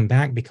wanted to come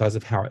back because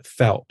of how it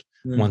felt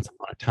mm, once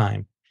upon a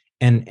time.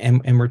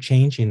 And we're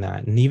changing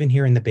that. And even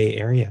here in the Bay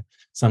Area,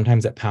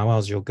 sometimes at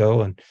powwows you'll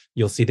go and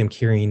you'll see them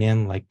carrying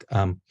in like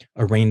a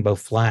rainbow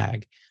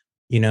flag,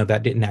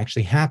 that didn't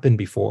actually happen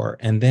before.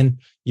 And then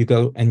you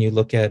go and you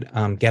look at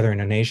Gathering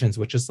of Nations,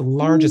 which is the mm.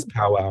 largest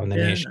powwow in the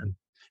Yeah. nation,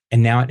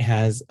 and now it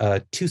has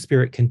a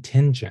two-spirit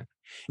contingent.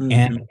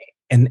 And Mhm,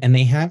 and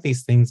they have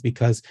these things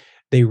because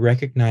they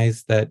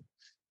recognize that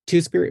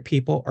two-spirit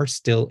people are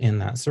still in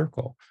that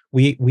circle.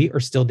 We are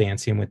still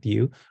dancing with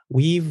you.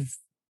 We've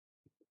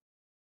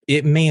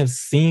It may have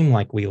seemed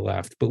like we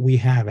left, but we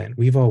haven't.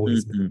 We've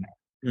always been.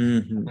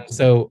 mhm, mhm,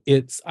 So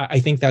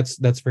I think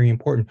that's very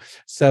important.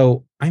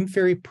 So I'm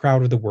very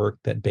proud of the work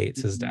that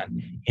Bates has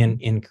done mhm.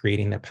 in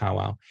creating the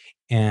powwow.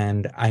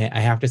 And I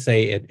have to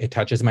say it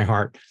touches my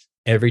heart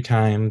every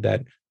time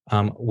that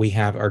we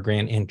have our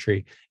grand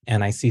entry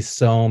and I see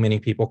so many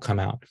people come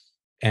out.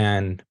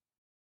 And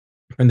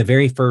from the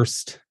very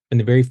first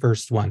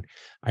one,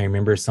 I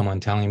remember someone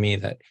telling me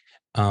that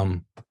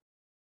um,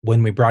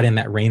 when we brought in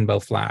that rainbow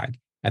flag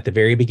at the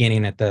very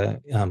beginning, at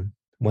the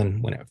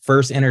when it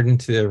first entered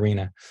into the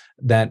arena,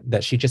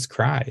 that she just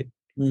cried.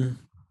 Mm,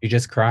 She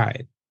just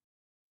cried.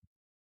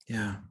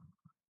 yeah.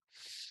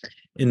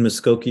 In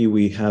Muskokie,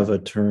 we have a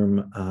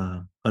term,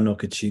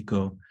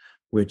 anokachiko,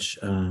 which,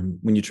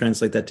 when you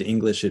translate that to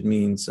English, it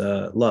means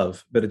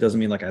love, but it doesn't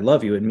mean like I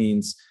love you. It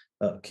means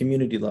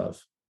community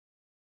love.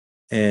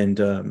 And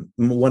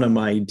one of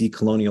my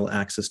decolonial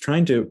acts is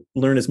trying to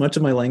learn as much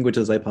of my language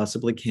as I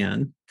possibly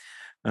can.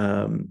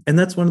 And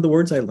that's one of the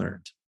words I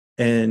learned.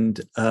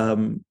 And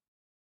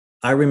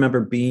I remember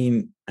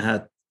being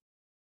at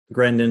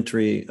Grand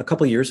Entry a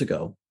couple years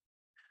ago,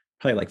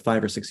 probably like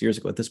 5 or 6 years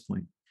ago at this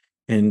point.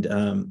 And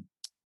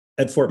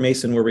at Fort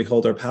Mason, where we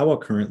hold our powwow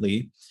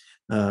currently,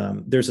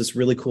 there's this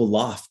really cool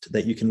loft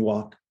that you can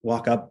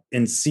walk up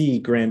and see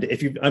Grand.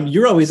 If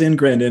you're always in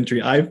Grand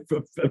Entry, I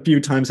a few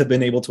times have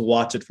been able to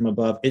watch it from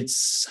above. It's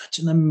such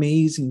an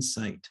amazing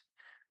sight,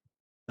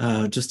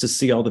 just to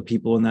see all the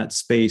people in that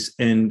space.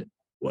 And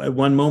at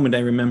one moment, I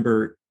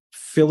remember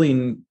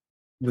filling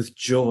with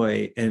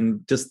joy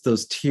and just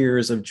those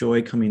tears of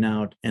joy coming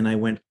out, and I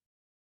went,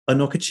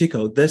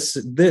 Anokachiko, this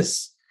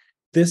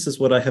is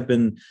what I have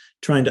been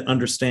trying to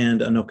understand.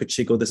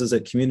 Anokachiko, this is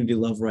a community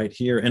love right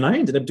here. And I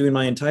ended up doing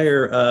my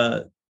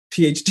entire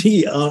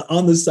PhD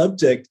on the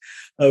subject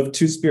of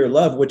two-spirit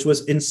love, which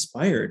was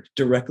inspired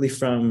directly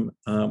from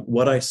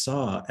what I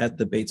saw at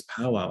the Bates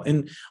powwow,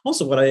 and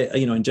also what I,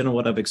 in general,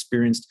 what I've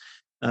experienced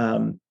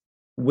um,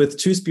 with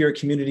two-spirit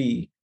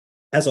community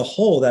as a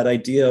whole. That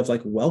idea of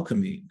like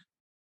welcoming.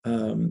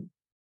 Um,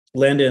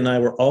 Landa and I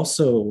were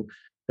also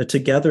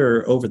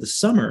together over the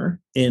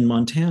summer in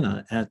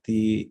Montana at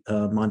the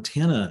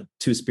Montana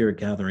Two Spirit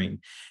Gathering.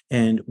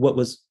 And what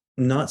was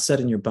not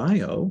said in your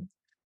bio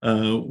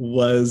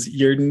was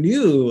your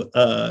new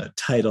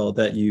title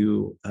that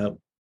you,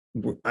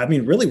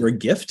 really were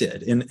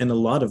gifted in a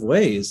lot of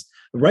ways,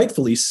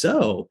 rightfully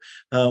so,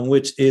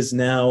 which is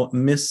now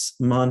Miss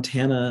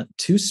Montana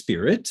Two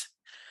Spirit.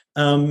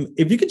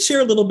 If you could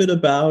share a little bit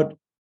about,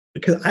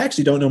 because I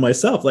actually don't know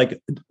myself,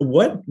 like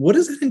what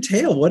does it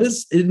entail? What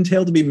does it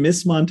entail to be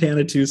Miss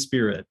Montana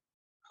Two-Spirit?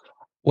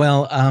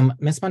 Well,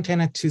 Miss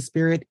Montana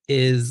Two-Spirit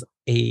is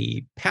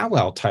a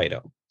powwow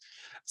title.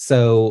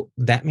 So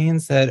that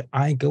means that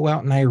I go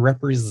out and I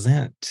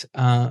represent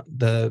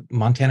the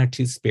Montana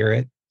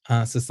Two-Spirit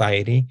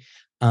Society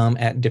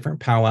at different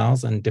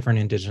powwows and different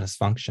Indigenous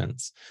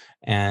functions,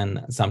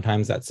 and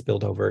sometimes that's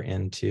spilled over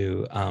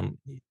into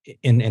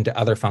into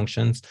other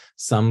functions.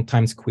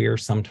 Sometimes queer,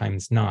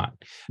 sometimes not.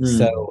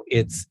 So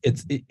it's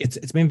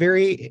been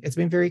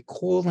very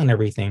cool and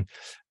everything.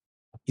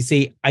 You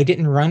see, I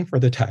didn't run for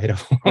the title.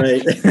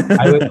 Right.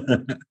 I was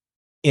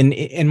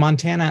in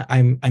Montana.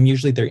 I'm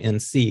usually their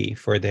MC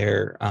for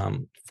their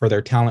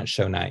talent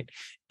show night,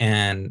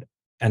 and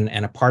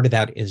a part of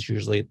that is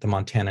usually the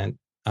Montana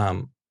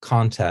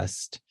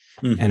contest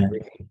and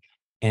everything.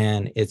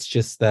 And it's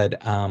just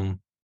that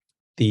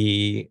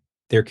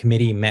their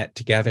committee met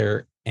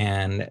together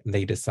and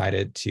they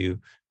decided to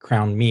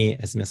crown me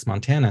as Miss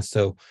Montana.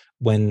 So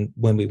when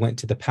we went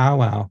to the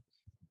powwow,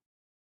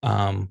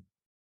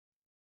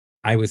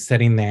 I was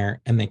sitting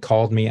there and they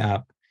called me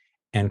up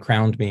and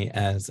crowned me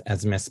as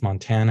Miss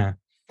Montana.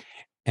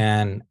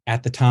 And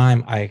at the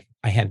time I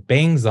had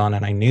bangs on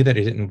and I knew that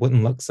it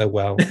wouldn't look so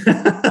well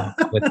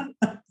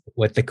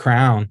with the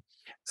crown.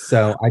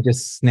 So I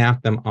just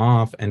snapped them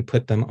off and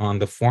put them on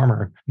the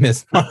former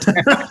Miss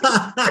Montana.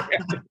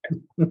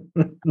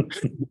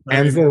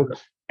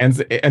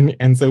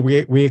 and so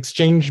we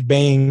exchanged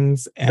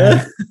bangs,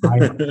 and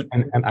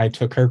I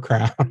took her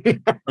crown.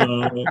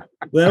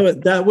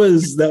 That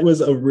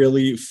was a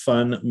really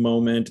fun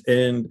moment,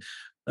 and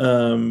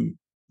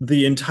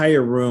the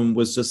entire room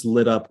was just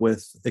lit up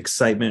with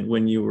excitement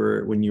when you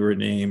were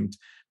named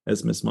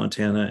as Miss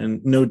Montana,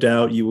 and no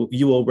doubt you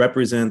will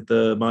represent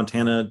the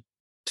Montana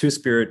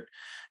Two-Spirit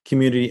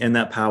community and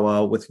that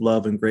powwow with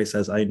love and grace,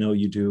 as I know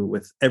you do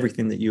with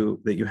everything that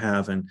you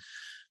have. And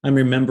I'm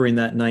remembering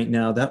that night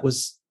now. That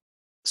was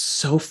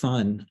so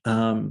fun,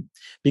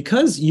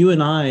 because you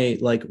and I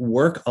like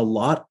work a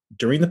lot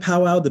during the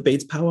powwow, the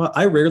Bates powwow.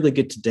 I rarely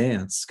get to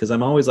dance because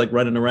I'm always like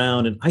running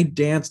around, and I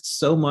danced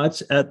so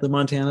much at the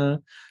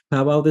Montana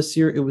powwow this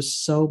year. It was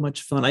so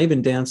much fun. I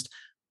even danced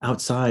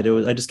outside.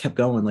 I just kept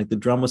going, like the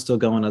drum was still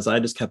going as I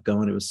just kept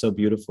going. It was so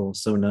beautiful,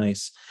 so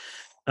nice.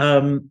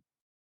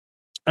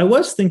 I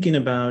was thinking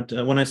about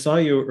when I saw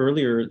you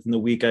earlier in the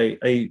week,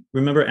 I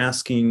remember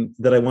asking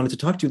that I wanted to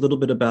talk to you a little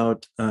bit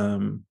about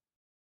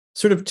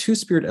sort of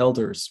Two-Spirit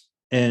elders.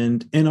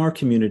 And in our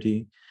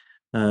community,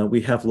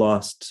 we have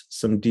lost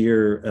some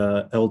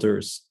dear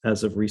elders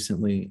as of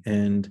recently.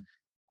 And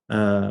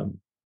I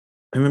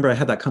remember I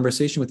had that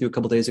conversation with you a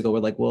couple of days ago.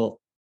 We're like,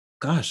 well,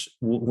 gosh,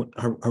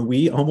 are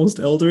we almost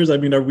elders? I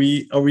mean, are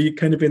we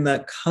kind of in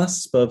that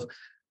cusp of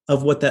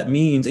what that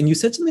means? And you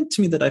said something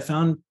to me that I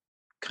found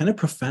kind of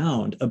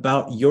profound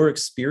about your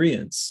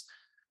experience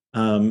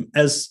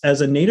as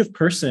a Native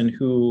person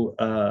who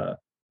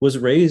was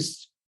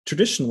raised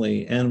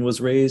traditionally and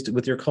was raised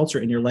with your culture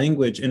and your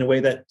language in a way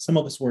that some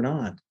of us were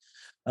not.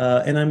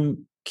 And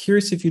I'm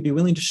curious if you'd be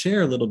willing to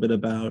share a little bit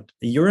about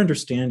your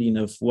understanding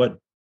of what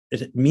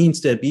it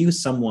means to be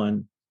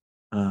someone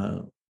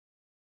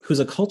who's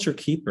a culture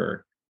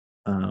keeper,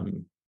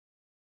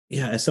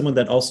 as someone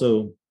that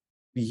also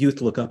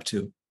youth look up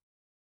to.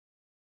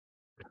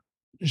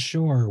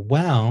 Sure.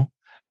 Well,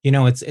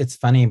 it's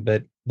funny,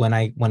 but when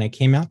I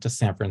came out to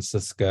San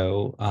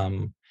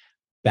Francisco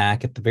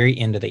back at the very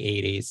end of the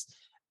 80s,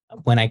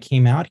 when I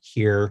came out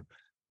here,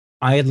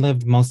 I had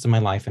lived most of my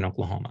life in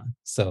Oklahoma.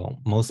 So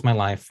most of my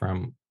life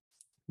from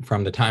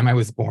the time I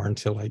was born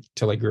till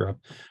I grew up,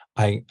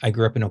 I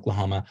grew up in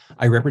Oklahoma.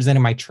 I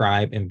represented my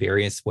tribe in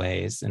various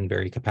ways, in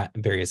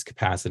various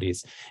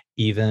capacities,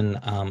 even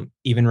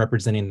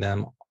representing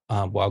them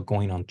while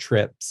going on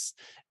trips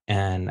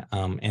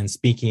and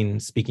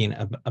speaking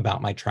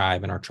about my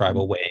tribe and our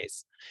tribal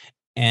ways.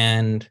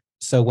 And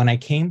so when I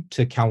came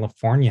to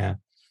California,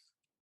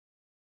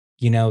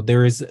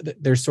 there's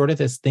sort of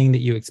this thing that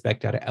you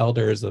expect out of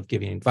elders of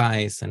giving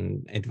advice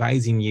and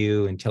advising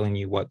you and telling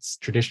you what's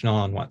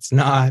traditional and what's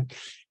not.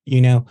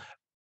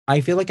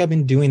 I feel like I've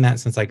been doing that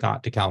since I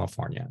got to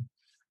California,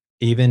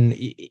 even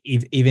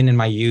in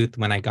my youth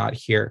when I got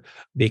here,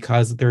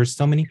 because there's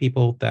so many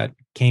people that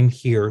came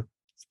here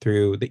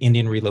through the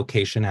Indian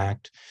Relocation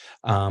Act.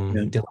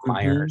 Dylan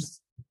Myers,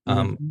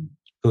 who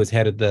was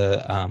head of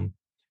the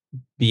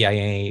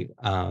BIA,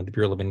 the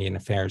Bureau of Indian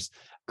Affairs,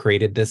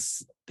 created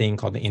this thing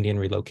called the Indian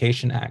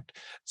Relocation Act.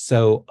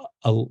 So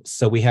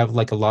we have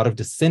like a lot of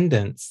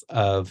descendants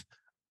of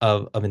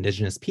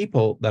Indigenous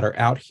people that are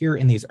out here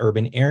in these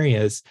urban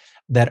areas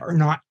that are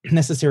not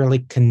necessarily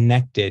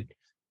connected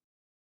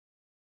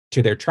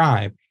to their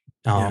tribe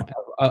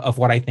of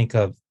what I think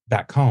of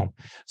back home.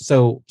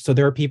 So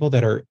there are people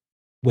that are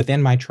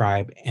within my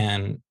tribe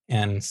and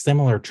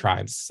similar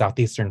tribes,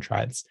 Southeastern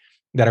tribes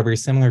that are very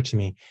similar to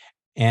me.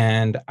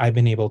 And I've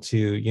been able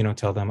to,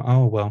 tell them,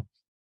 oh, well,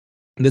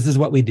 this is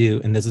what we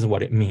do and this is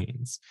what it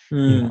means.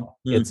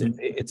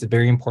 It's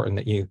very important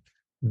that you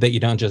that you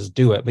don't just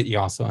do it, but you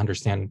also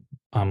understand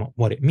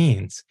what it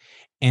means.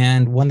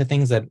 And one of the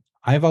things that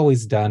I've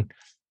always done,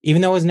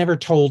 even though I was never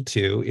told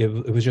to,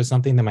 it was just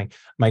something that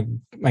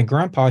my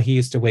grandpa, he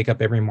used to wake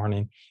up every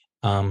morning.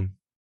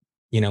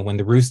 When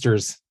the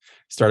roosters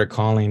started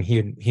calling,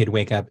 he'd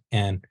wake up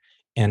and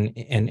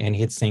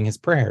he'd sing his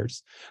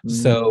prayers.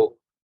 So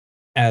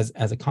as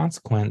a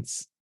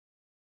consequence,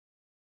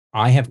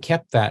 I have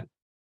kept that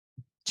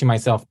to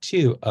myself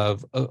too,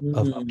 of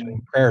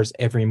doing prayers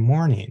every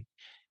morning.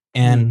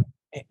 And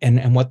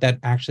what that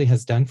actually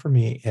has done for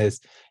me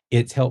is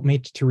it's helped me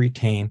to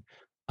retain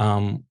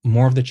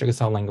more of the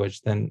Chickasaw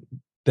language than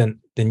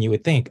you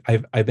would think.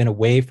 I've been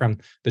away from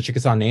the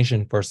Chickasaw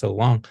Nation for so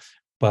long,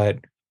 but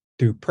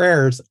through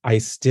prayers, I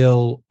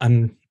still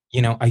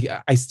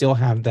I still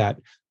have that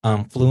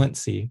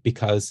fluency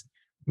because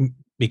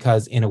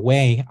in a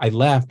way I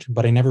left,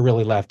 but I never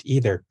really left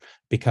either,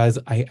 because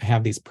I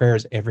have these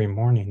prayers every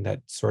morning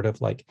that sort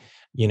of like,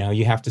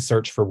 you have to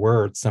search for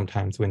words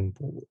sometimes when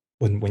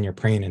you're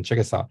praying in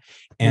Chickasaw.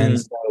 And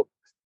so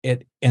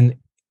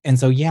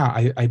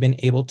I've been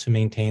able to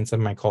maintain some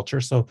of my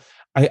culture. So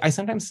I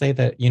sometimes say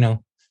that,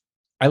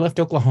 I left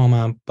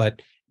Oklahoma,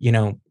 but,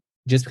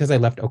 just because I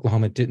left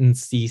Oklahoma didn't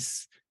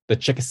cease the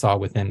Chickasaw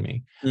within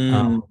me.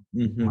 My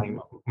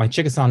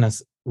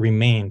Chickasawness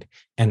remained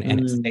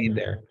and it stayed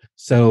there.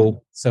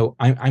 So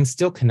I'm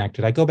still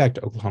connected. I go back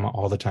to Oklahoma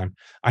all the time.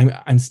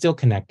 I'm still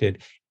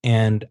connected,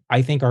 and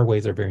I think our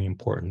ways are very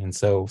important. And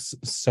so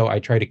I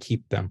try to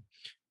keep them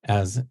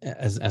as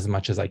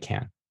much as I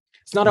can.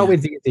 It's not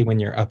always easy when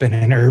you're up in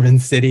an urban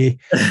city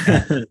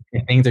and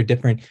things are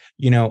different.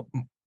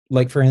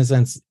 Like for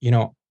instance,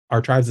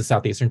 our tribes, the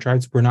Southeastern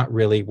tribes, were not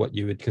really what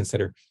you would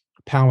consider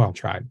powwow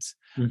tribes.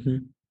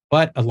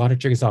 But a lot of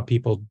Chickasaw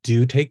people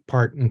do take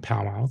part in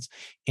powwows,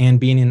 and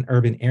being in an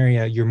urban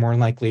area, you're more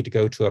likely to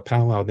go to a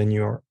powwow than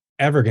you're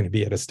ever going to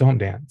be at a stomp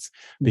dance,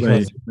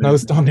 because no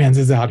stomp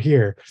dances out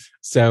here.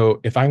 So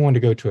if I want to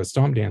go to a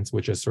stomp dance,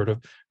 which is sort of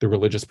the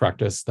religious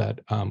practice that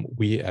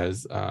we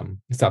as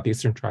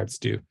Southeastern tribes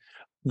do,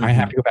 I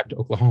have to go back to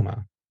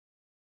Oklahoma,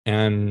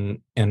 and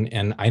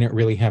I don't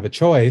really have a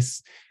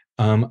choice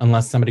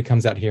unless somebody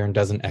comes out here and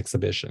does an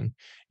exhibition.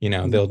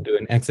 They'll do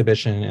an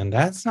exhibition, and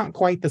that's not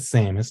quite the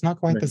same. It's not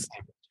quite the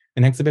same.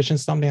 An exhibition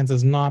stomp dance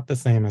is not the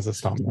same as a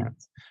stomp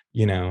dance.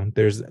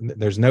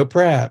 There's no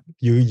prep.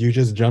 You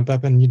just jump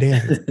up and you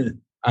dance.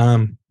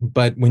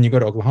 But when you go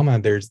to Oklahoma,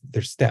 there's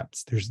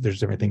steps. There's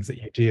different things that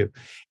you do.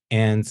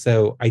 And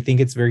so I think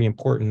it's very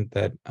important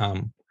that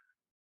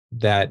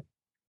that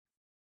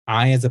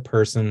I, as a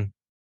person,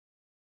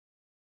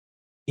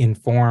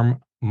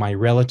 inform my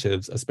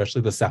relatives,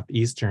 especially the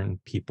Southeastern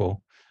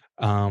people,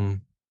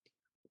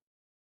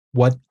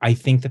 what I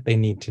think that they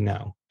need to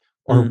know,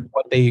 or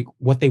what they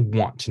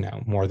want to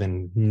know more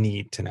than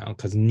need to know,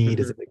 because need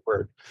is a big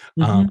word.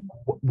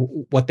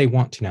 What they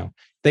want to know.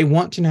 If they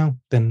want to know,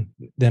 then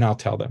I'll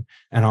tell them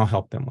and I'll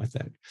help them with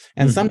it.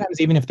 And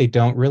sometimes even if they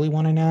don't really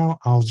want to know,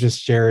 I'll just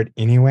share it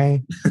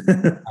anyway.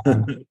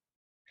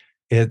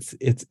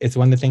 It's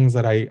one of the things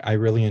that I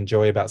really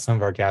enjoy about some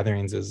of our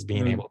gatherings is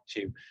being able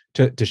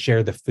to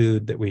share the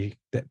food that we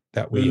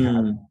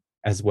have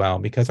as well,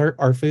 because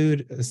our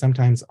food is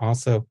sometimes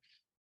also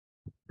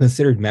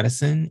considered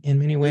medicine in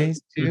many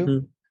ways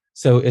too.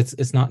 So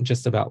it's not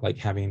just about like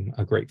having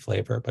a great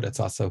flavor, but it's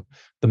also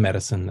the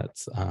medicine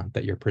that's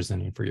that you're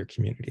presenting for your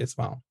community as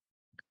well.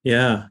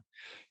 Yeah,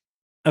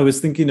 I was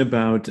thinking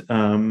about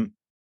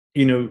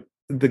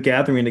the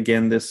gathering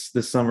again this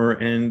summer,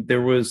 and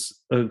there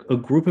was a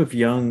group of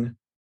young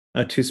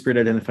Two-Spirit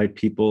identified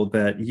people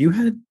that you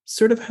had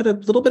sort of had a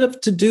little bit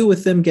of to do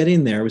with them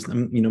getting there. It was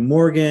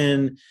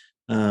Morgan,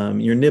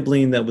 your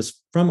Nibbling, that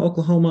was from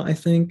Oklahoma, I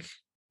think,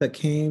 that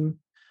came.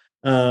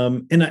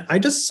 And I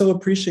just so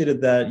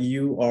appreciated that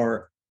you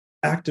are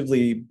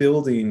actively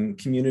building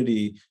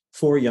community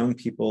for young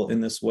people in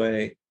this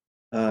way.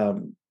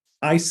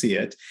 I see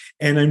it,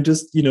 and I'm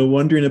just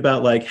wondering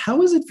about, like,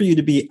 how is it for you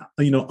to be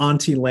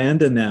Auntie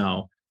Landa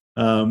now?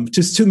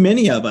 Just too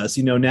many of us,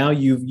 now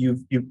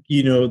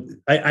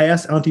I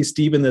asked Auntie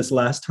Stephen this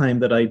last time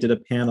that I did a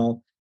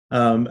panel.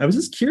 I was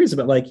just curious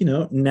about, like,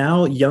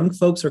 now young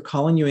folks are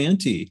calling you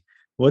Auntie.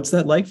 What's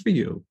that like for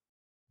you?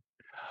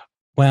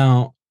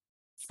 Well,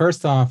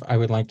 first off, I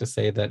would like to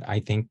say that I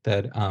think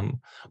that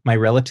my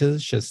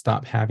relatives should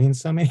stop having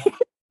so many.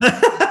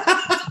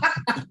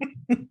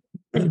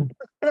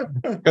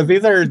 Because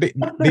these are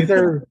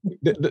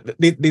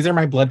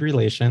my blood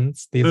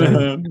relations. These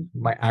are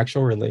my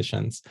actual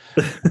relations.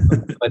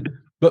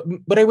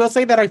 But I will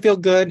say that I feel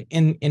good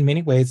in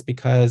many ways,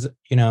 because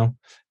in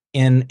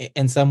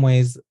some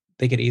ways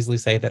they could easily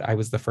say that I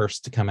was the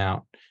first to come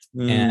out,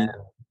 and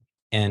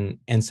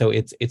so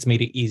it's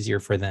made it easier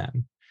for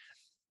them.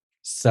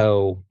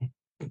 So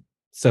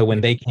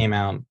when they came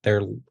out,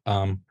 they're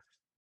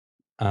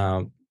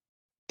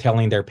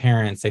telling their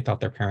parents, they thought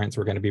their parents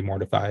were going to be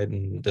mortified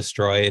and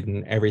destroyed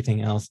and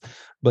everything else,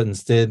 but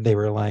instead they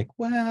were like,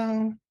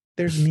 well,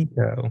 there's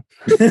Miko.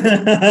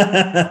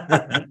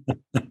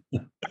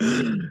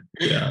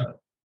 Yeah.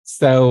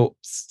 So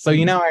I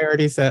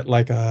already set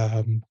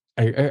I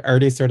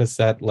already sort of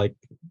set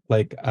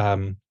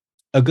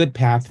a good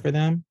path for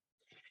them,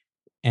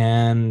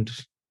 and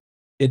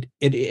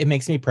it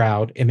makes me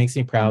proud. It makes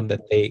me proud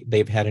that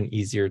they've had an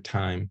easier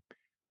time.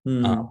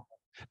 Mm.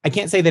 I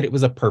can't say that it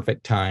was a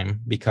perfect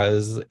time,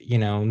 because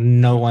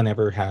no one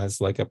ever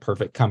has like a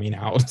perfect coming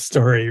out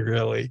story,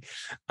 really.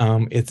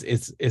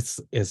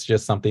 It's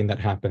just something that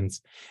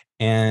happens,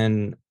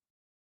 and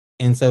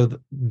so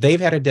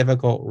they've had a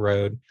difficult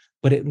road,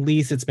 but at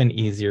least it's been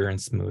easier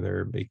and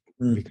smoother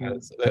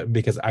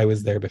because I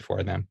was there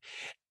before them.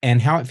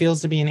 And how it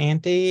feels to be an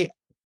auntie,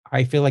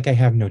 I feel like I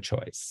have no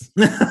choice.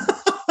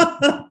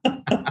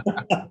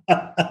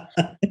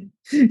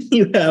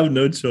 You have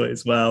no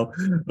choice. Wow.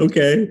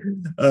 Okay.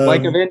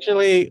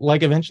 Eventually,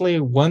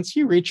 once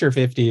you reach your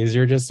 50s,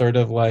 you're just sort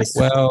of like,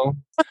 well,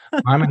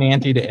 I'm an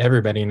auntie to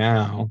everybody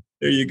now.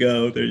 There you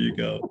go. There you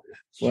go.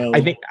 Well,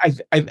 I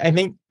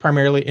think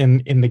primarily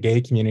in the gay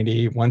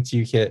community, once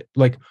you hit,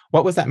 like,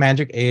 what was that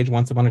magic age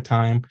once upon a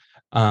time?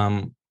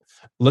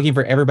 Looking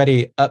for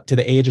everybody up to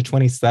the age of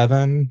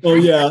 27. Oh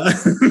yeah.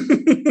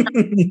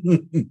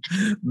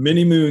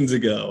 Many moons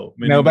ago.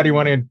 Nobody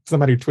wanted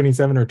somebody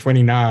 27 or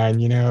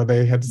 29.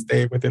 They had to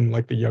stay within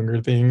like the younger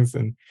things,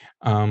 and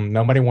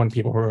nobody wanted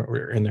people who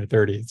were in their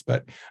 30s.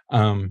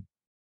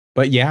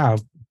 But yeah,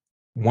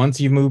 once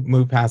you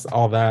move past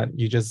all that,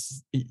 you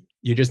just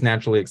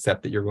naturally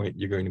accept that you're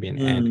going to be an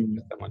auntie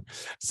to someone.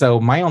 So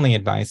my only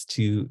advice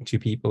to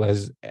people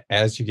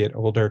as you get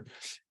older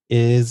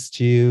is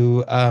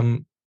to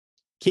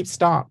keep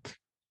stock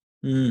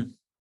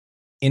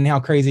in how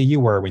crazy you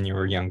were when you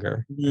were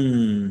younger,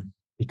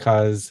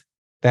 because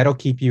that'll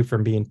keep you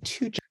from being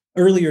too.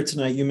 Earlier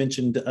tonight, you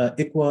mentioned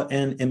ICWA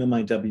and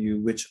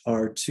MMIW, which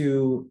are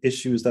two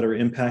issues that are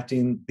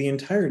impacting the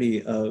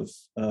entirety of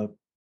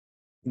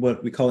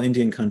what we call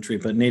Indian country,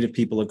 but Native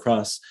people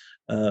across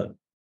the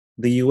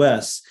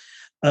U.S.,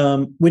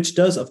 which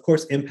does, of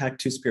course, impact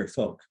Two-Spirit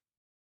folk.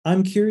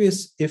 I'm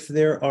curious if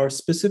there are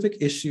specific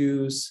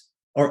issues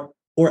or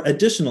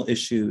additional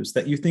issues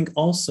that you think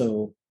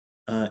also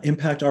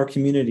impact our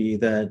community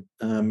that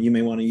you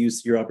may want to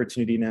use your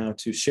opportunity now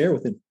to share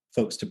with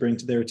folks to bring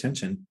to their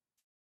attention.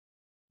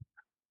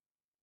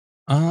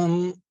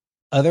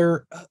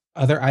 Other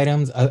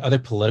items, other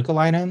political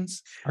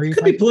items?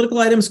 Could be political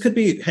items, could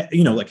be,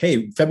 like,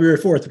 hey, February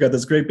 4th, we've got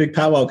this great big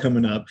powwow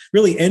coming up.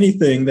 Really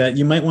anything that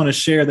you might want to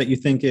share that you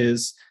think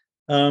is,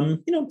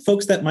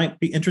 folks that might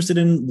be interested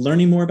in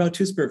learning more about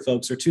Two-Spirit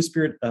folks or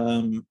Two-Spirit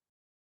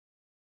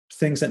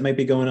things that might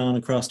be going on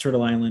across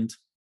Turtle Island.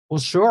 Well,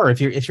 sure.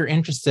 If you're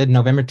interested,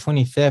 November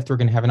 25th, we're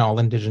going to have an all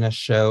Indigenous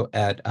show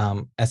at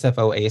SF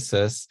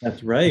Oasis.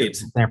 That's right,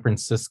 San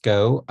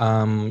Francisco.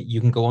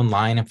 You can go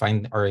online and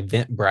find our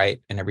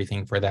Eventbrite and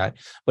everything for that.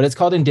 But it's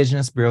called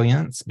Indigenous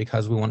Brilliance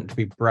because we want it to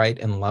be bright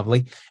and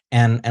lovely.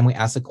 And we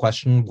ask the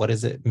question: what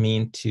does it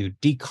mean to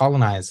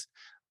decolonize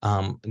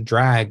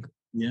drag?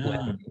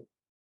 Yeah.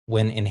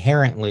 When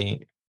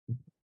inherently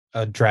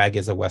drag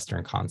is a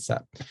Western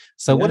concept.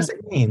 So what does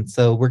it mean?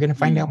 So we're going to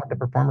find out what the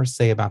performers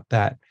say about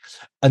that.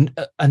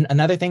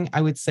 Another thing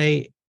I would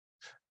say,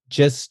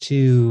 just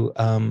to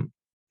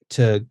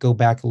go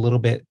back a little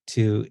bit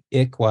to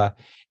ICWA,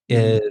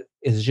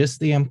 is just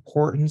the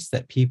importance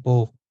that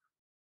people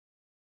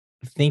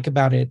think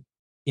about it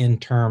in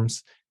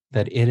terms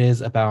that it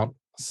is about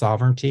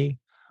sovereignty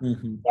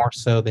more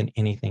so than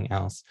anything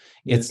else.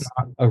 Yes. It's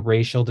not a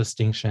racial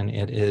distinction.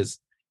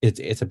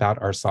 It's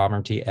about our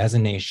sovereignty as a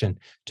nation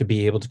to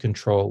be able to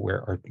control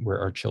where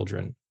our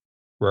children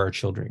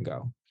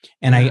go.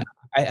 And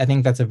I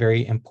think that's a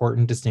very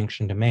important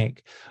distinction to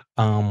make.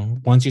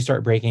 Once you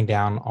start breaking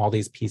down all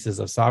these pieces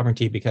of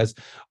sovereignty, because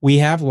we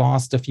have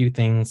lost a few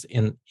things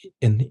in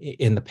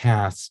the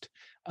past,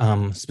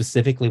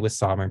 specifically with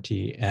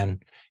sovereignty,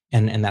 and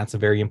that's a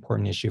very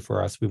important issue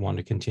for us. We want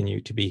to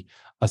continue to be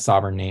a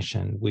sovereign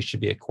nation. We should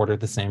be accorded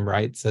the same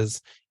rights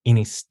as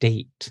any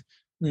state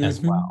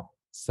as well.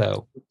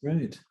 So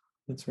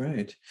that's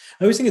right.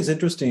 I always think it's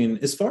interesting,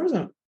 as far as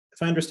if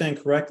I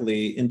understand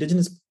correctly,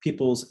 Indigenous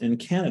peoples in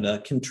Canada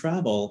can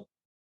travel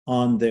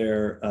on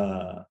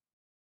their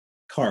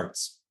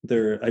cards,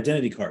 their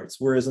identity cards,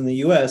 whereas in the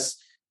US,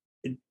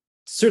 it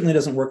certainly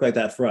doesn't work like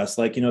that for us.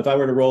 Like, if I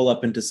were to roll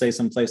up into, say,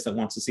 some place that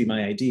wants to see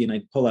my ID and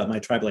I pull out my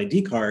tribal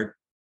ID card,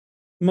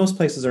 most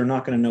places are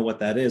not going to know what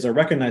that is or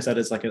recognize that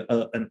as like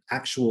an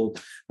actual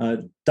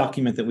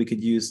document that we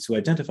could use to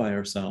identify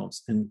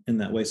ourselves in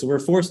that way. So we're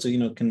forced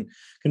to,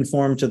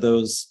 conform to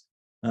those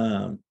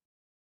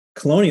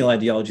colonial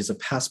ideologies of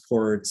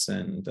passports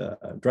and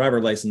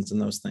driver license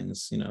and those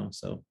things,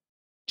 so.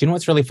 Do you know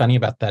what's really funny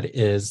about that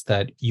is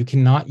that you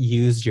cannot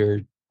use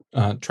your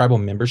tribal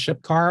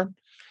membership card.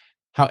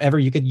 However,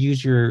 you could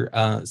use your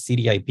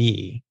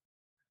CDIB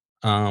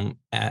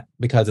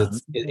because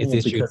it's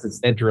issued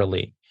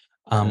federally.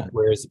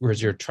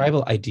 Whereas your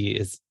tribal ID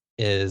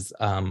is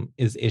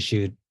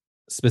issued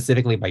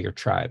specifically by your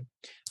tribe,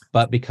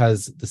 but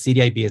because the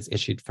CDIB is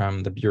issued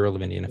from the Bureau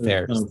of Indian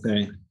Affairs,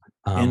 okay,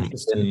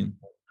 interesting.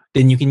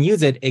 then you can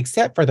use it,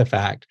 except for the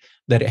fact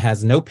that it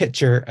has no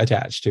picture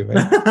attached to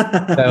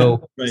it.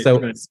 So,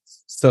 Right.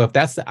 so if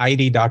that's the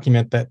ID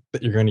document that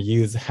you're going to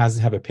use has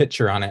to have a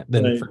picture on it,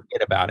 then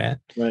forget about it.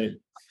 Right.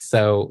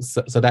 So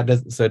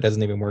it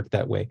doesn't even work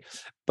that way.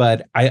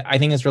 But I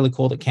think it's really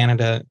cool that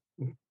Canada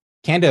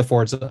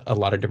affords a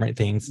lot of different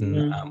things,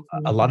 and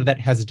a lot of that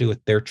has to do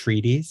with their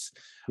treaties,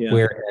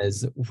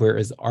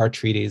 whereas our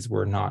treaties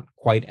were not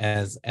quite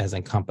as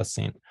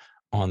encompassing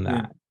on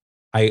that.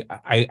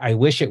 I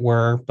wish it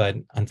were, but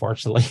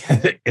unfortunately,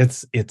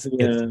 it's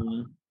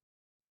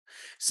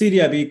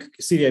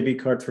CDIB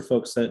card, for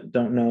folks that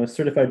don't know, a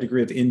certified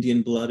degree of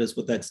Indian blood is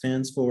what that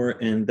stands for,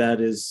 and that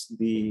is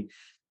the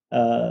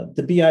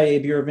BIA,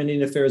 Bureau of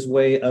Indian Affairs,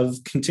 way of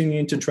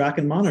continuing to track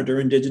and monitor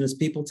Indigenous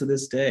people to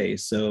this day.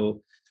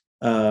 So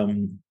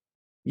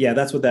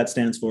that's what that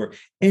stands for.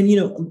 And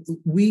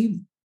we,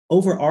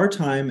 over our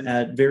time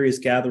at various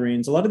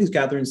gatherings, a lot of these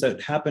gatherings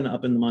that happen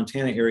up in the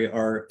Montana area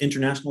are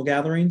international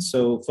gatherings.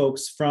 So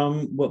folks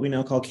from what we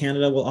now call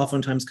Canada will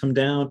oftentimes come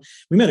down.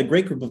 We met a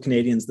great group of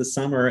Canadians this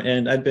summer,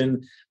 and I've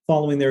been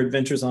following their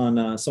adventures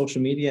on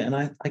social media. And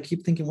I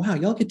keep thinking, wow,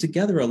 y'all get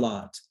together a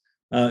lot.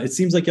 It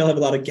seems like y'all have a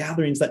lot of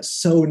gatherings. That's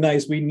so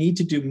nice. We need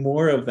to do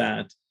more of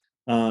that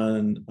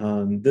on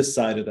this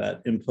side of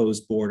that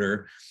imposed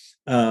border.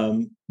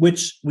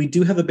 Which we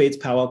do have a Bates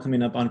powwow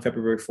coming up on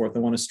February 4th. I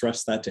want to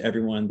stress that to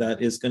everyone.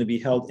 That is going to be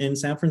held in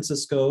San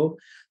Francisco,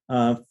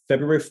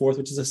 February 4th,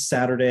 which is a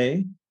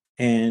Saturday,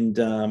 and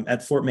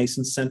at Fort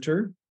Mason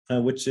Center,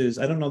 which is,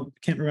 I don't know,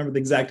 can't remember the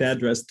exact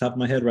address top of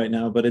my head right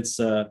now, but it's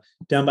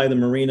down by the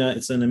marina.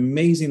 It's an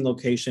amazing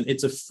location.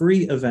 It's a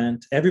free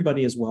event.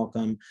 Everybody is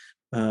welcome.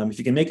 If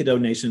you can make a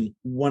donation,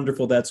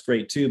 wonderful. That's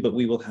great too. But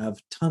we will have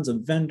tons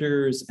of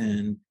vendors,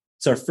 and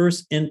it's our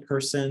first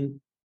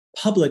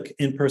public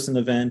in-person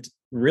event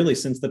really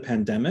since the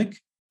pandemic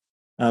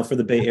for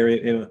the Bay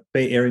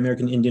Area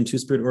American Indian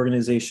Two-Spirit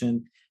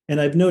Organization.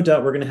 And I've no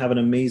doubt we're going to have an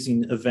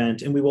amazing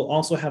event. And we will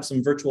also have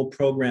some virtual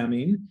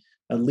programming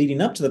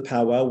leading up to the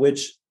powwow,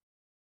 which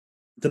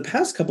the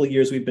past couple of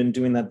years we've been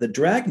doing that. The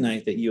drag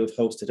night that you have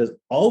hosted has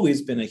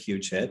always been a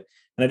huge hit.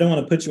 And I don't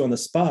want to put you on the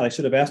spot. I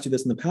should have asked you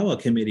this in the powwow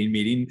committee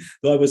meeting,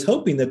 though I was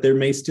hoping that there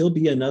may still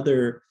be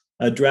another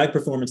drag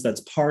performance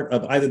that's part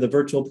of either the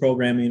virtual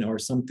programming or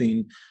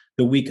something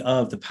the week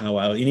of the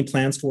powwow. Any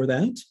plans for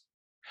that?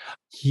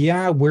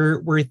 Yeah,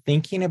 we're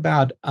thinking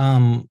about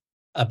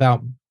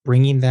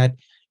bringing that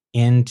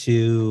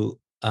into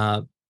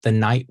the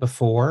night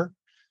before.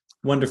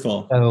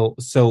 Wonderful.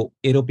 So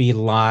it'll be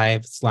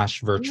live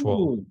 /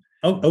 virtual. Ooh.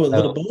 A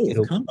little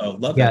both combo.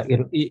 Love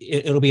it.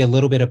 It'll be a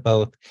little bit of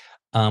both.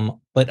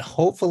 But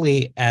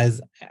hopefully,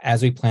 as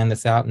we plan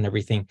this out and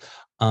everything,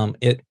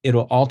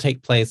 it'll all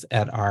take place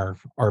at our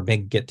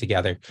big get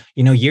together.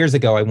 Years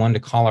ago, I wanted to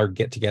call our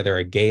get together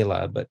a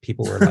gala, but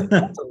people were like,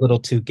 "That's a little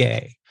too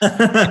gay."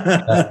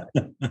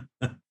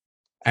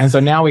 And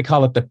so now we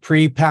call it the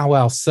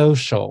pre-powwow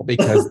social,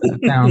 because it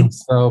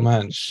sounds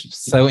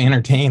so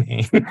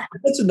entertaining.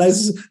 That's a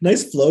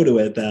nice flow to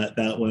it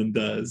that one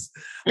does.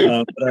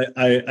 But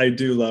I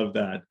do love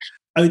that.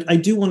 I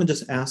do want to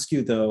just ask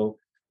you though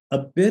a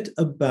bit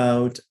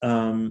about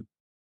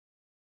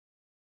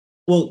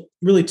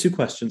really two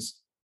questions.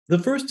 The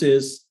first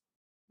is,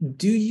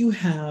 do you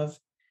have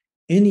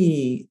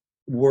any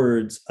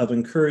words of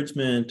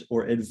encouragement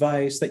or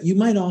advice that you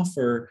might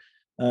offer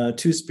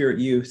to Spirit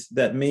youth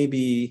that may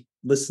be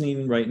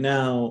listening right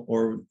now,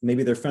 or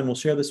maybe their friend will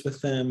share this with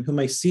them, who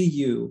might see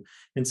you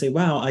and say,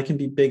 wow, I can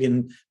be big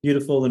and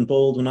beautiful and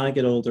bold when I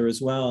get older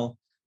as well.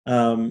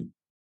 And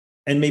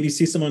maybe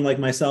see someone like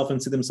myself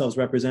and see themselves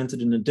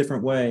represented in a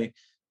different way.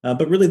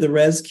 But really the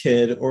res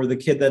kid, or the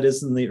kid that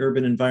is in the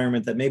urban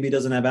environment that maybe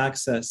doesn't have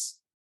access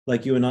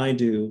like you and I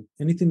do.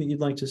 Anything that you'd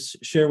like to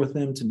share with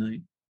them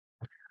tonight?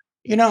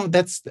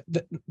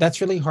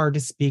 That's really hard to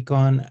speak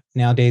on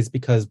nowadays,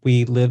 because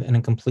we live in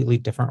a completely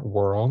different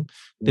world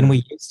than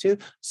we used to.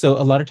 So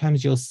a lot of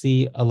times you'll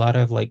see a lot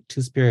of like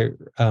Two-Spirit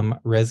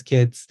res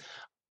kids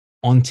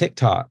on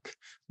TikTok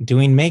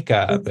doing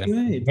makeup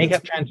and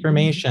makeup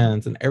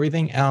transformations and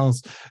everything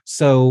else.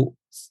 So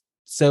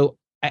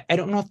I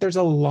don't know if there's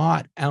a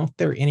lot out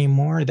there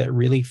anymore that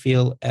really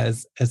feel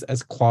as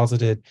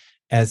closeted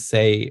as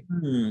say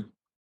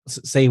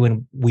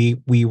when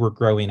we were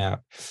growing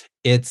up.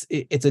 It's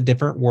a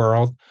different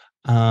world.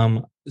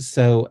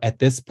 So at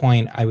this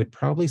point, I would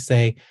probably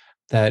say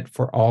that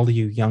for all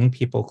you young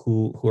people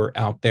who are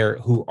out there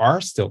who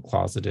are still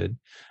closeted,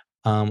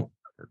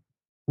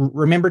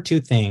 remember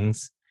two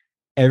things.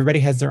 Everybody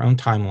has their own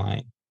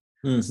timeline.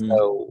 Mm-hmm.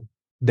 So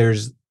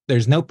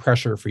there's no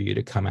pressure for you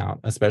to come out,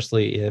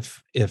 especially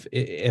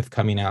if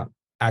coming out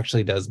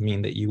actually does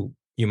mean that you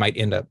might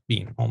end up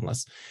being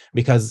homeless,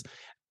 because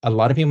a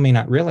lot of people may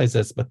not realize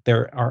this, but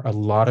there are a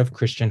lot of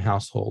Christian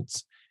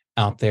households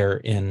out there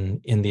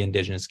in the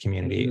Indigenous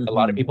community. Mm-hmm. A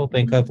lot of people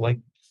think of like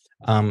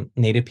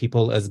Native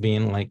people as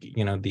being like,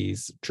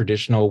 these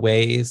traditional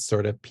ways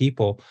sort of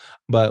people.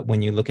 But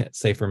when you look at,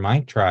 say, for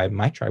my tribe,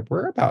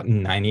 we're about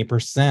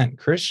 90%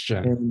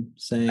 Christian.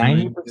 Same, I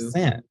do.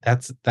 90%.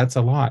 That's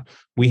a lot.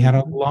 We had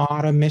a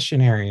lot of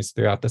missionaries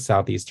throughout the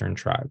southeastern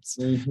tribes.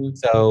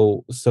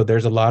 So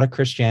there's a lot of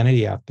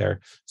Christianity out there.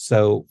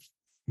 So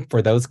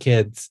for those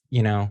kids,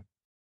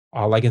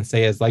 all I can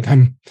say is like,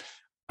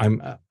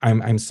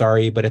 I'm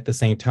sorry, but at the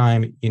same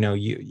time,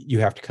 you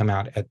have to come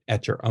out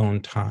at your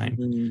own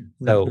time.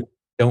 So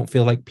don't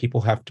feel like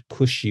people have to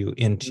push you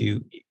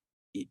into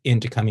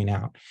coming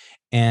out.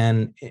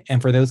 And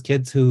for those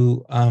kids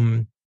who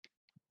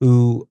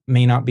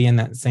may not be in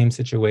that same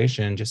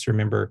situation, just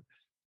remember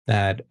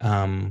that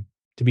to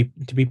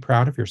be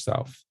proud of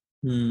yourself.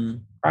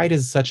 Pride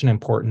is such an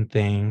important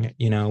thing.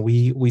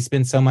 We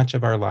spend so much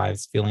of our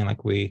lives feeling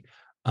like we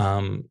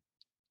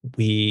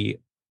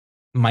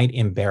might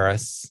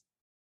embarrass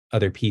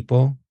other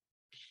people,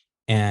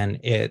 and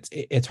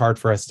it's hard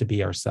for us to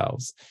be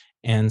ourselves.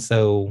 And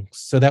so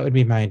that would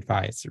be my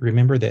advice.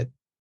 Remember that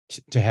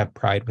to have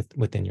pride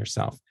within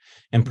yourself,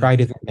 and pride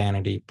isn't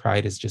vanity.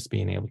 Pride is just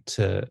being able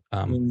to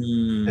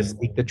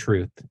speak the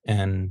truth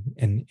and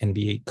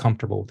be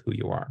comfortable with who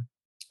you are.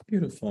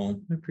 Beautiful.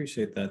 I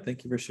appreciate that.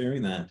 Thank you for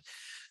sharing that.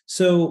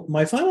 So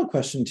my final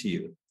question to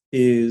you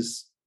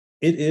is,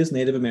 it is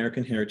Native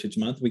American Heritage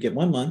Month. We get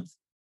 1 month.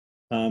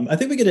 I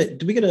think we get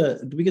do we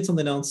get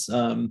something else?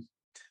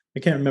 I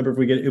can't remember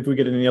if we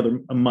get any other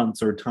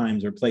months or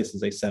times or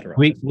places, etc.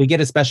 We get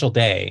a special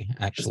day,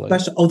 actually.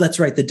 That's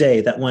right, the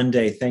day, that one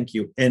day. Thank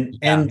you.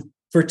 And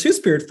for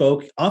Two-Spirit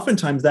folk,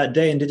 oftentimes that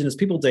day, Indigenous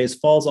People Days,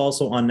 falls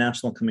also on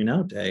National Coming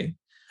Out Day.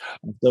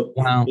 So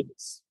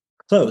it's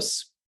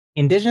close.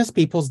 Indigenous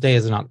Peoples Day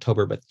is in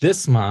October, but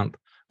this month,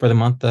 for the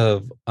month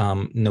of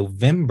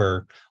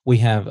November, we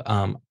have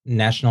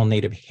National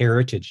Native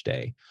Heritage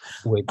Day,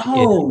 which is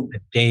the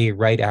day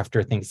right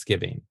after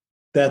Thanksgiving.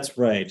 That's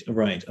right.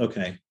 Right.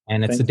 Okay.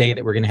 And it's the day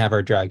that we're going to have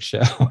our drag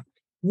show.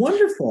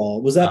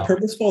 Wonderful. Was that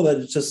purposeful? That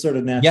it's just sort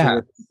of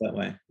naturally that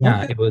way?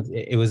 Yeah,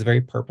 it was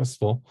very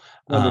purposeful.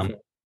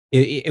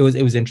 It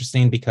was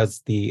interesting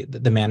because the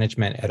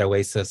management at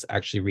Oasis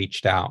actually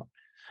reached out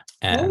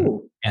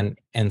and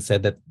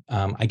said that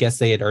I guess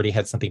they had already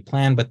had something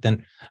planned, but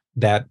then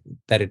that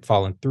had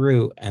fallen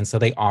through, and so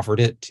they offered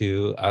it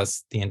to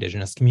us, the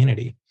Indigenous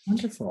community.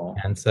 Wonderful.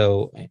 And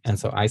so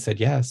I said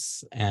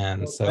yes,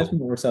 and so it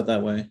works out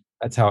that way.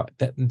 That's how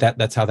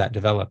that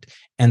developed.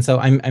 And so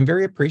I'm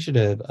very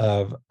appreciative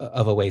of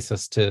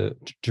Oasis to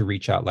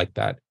reach out like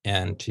that,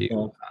 and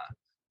to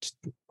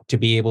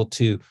be able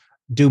to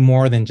do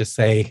more than just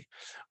say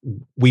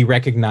we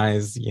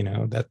recognize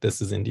that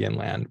this is Indian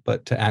land,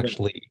 but to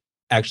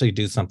actually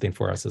do something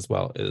for us as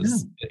well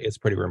is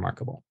pretty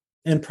remarkable.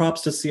 And props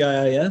to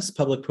CIIS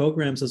Public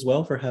Programs as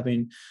well for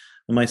having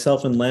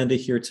myself and Landa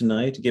here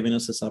tonight, giving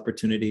us this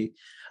opportunity.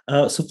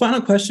 So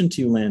final question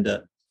to you,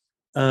 Landa.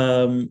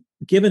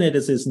 Given it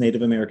is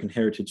Native American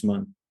Heritage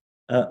Month,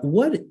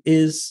 what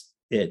is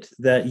it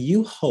that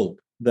you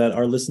hope that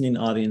our listening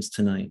audience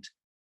tonight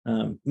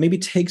maybe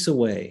takes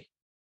away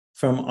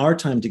from our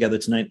time together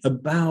tonight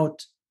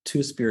about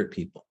Two-Spirit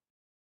people?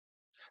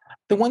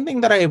 The one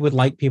thing that I would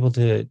like people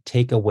to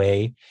take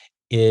away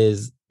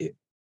is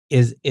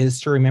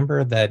to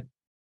remember that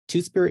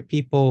Two-Spirit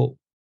people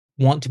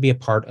want to be a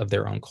part of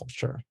their own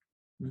culture.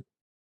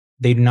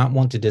 They do not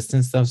want to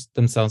distance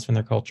themselves from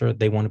their culture.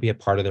 They want to be a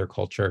part of their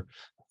culture.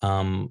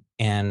 And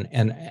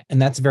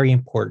that's very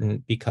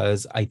important,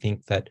 because I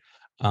think that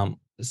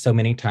so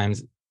many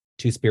times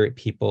Two-Spirit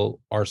people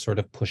are sort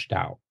of pushed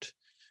out.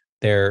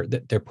 They're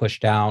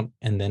pushed out,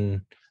 and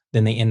then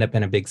they end up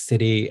in a big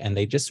city, and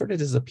they just sort of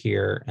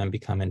disappear and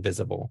become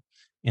invisible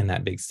in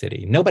that big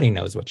city. Nobody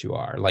knows what you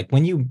are. Like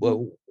when you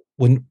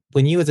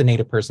as a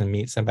Native person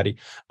meet somebody,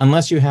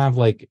 unless you have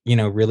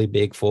really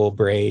big full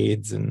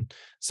braids and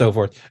so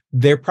forth,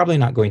 they're probably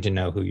not going to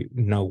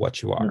know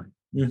what you are.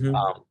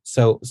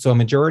 So a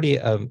majority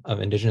of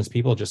Indigenous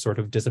people just sort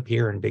of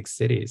disappear in big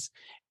cities,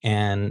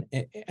 and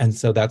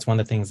so that's one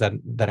of the things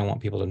that I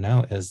want people to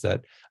know is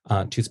that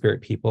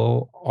Two-Spirit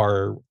people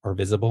are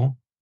visible.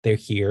 They're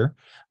here,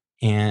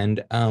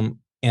 and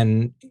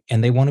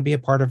they want to be a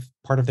part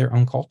of their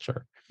own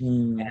culture,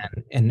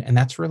 and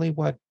that's really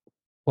what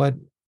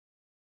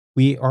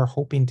we are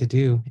hoping to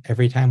do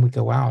every time we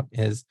go out,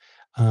 is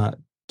to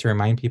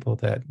remind people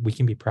that we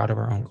can be proud of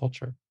our own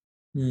culture.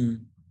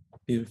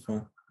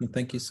 Beautiful. Well,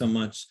 thank you so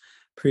much.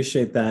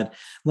 Appreciate that.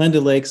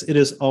 Landa Lakes, it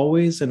is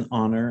always an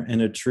honor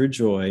and a true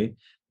joy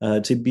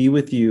to be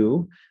with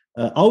you,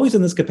 always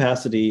in this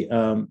capacity,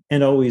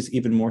 and always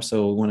even more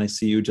so when I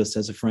see you just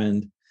as a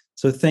friend.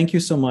 So thank you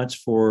so much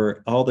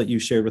for all that you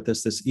shared with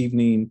us this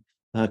evening.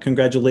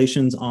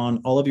 Congratulations on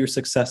all of your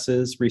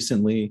successes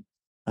recently.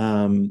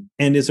 And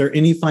is there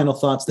any final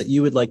thoughts that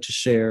you would like to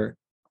share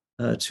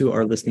to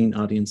our listening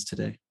audience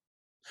today?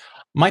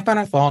 My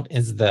final thought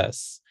is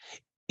this: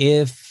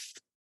 if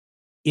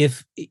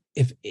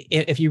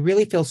you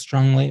really feel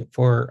strongly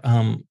for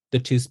the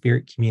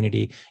Two-Spirit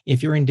community,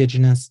 if you're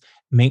Indigenous,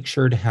 make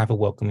sure to have a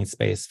welcoming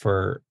space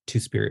for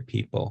Two-Spirit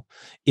people.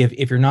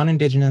 If you're not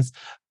Indigenous,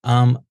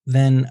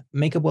 then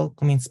make a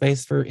welcoming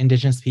space for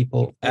Indigenous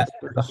people as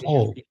a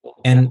whole.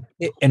 And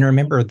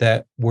remember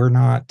that we're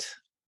not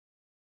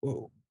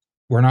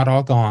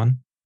all gone.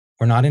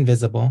 We're not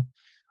invisible.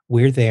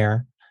 We're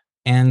there.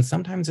 And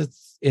sometimes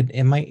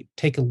it might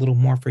take a little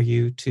more for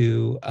you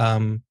to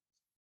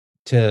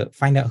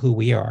find out who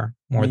we are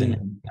more than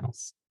anything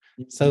else.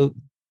 So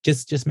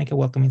just make a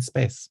welcoming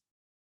space.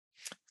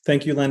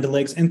 Thank you, Landa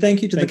Lakes. And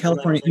thank you to the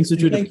California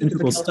Institute of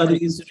Integral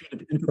Studies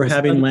for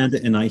having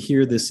Landa and I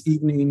here this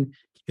evening.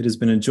 It has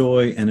been a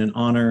joy and an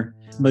honor.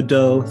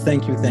 Mado,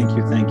 thank you, thank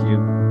you, thank you.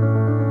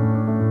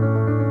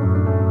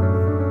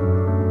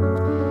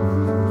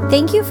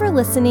 Thank you for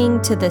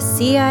listening to the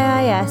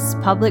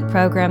CIIS Public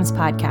Programs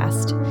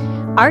Podcast.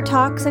 Our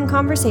talks and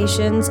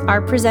conversations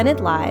are presented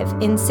live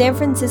in San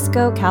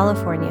Francisco,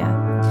 California.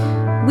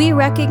 We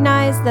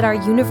recognize that our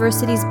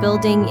university's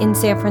building in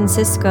San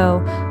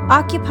Francisco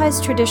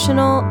occupies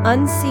traditional,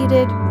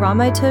 unceded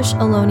Ramaytush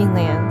Ohlone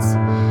lands.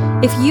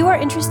 If you are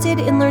interested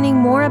in learning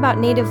more about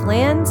Native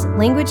lands,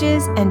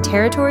 languages, and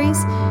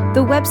territories,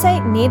 the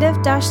website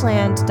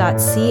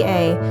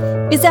native-land.ca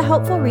is a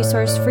helpful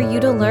resource for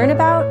you to learn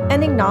about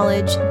and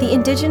acknowledge the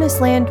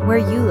Indigenous land where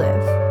you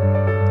live.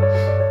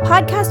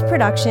 Podcast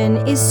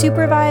production is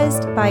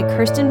supervised by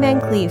Kirsten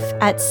Van Cleef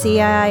at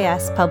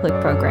CIIS Public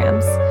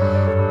Programs.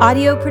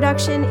 Audio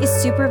production is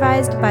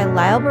supervised by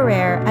Lyle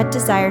Barrere at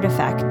Desired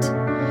Effect.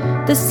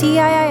 The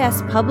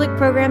CIIS Public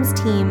Programs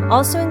team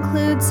also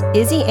includes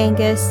Izzy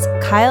Angus,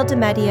 Kyle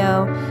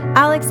DeMedio,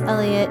 Alex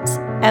Elliott,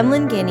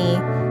 Emlyn Guinea,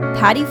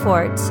 Patty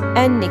Fort,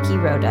 and Nikki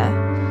Rhoda.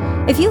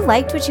 If you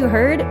liked what you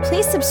heard,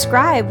 please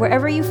subscribe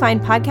wherever you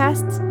find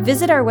podcasts,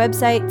 visit our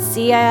website,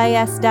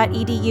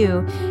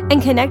 ciis.edu,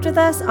 and connect with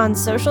us on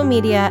social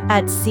media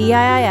at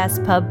CIIS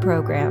Pub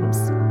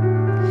Programs.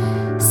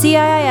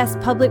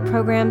 CIIS Public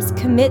Programs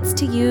commits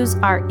to use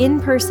our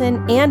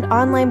in-person and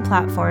online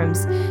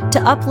platforms to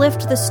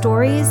uplift the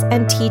stories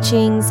and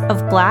teachings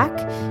of Black,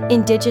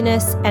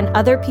 Indigenous, and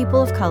other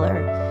people of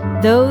color,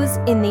 those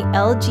in the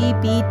LGBTQIA+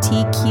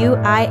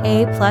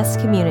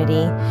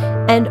 community,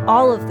 and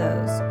all of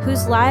those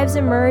whose lives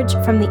emerge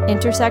from the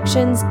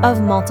intersections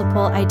of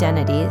multiple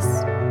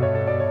identities.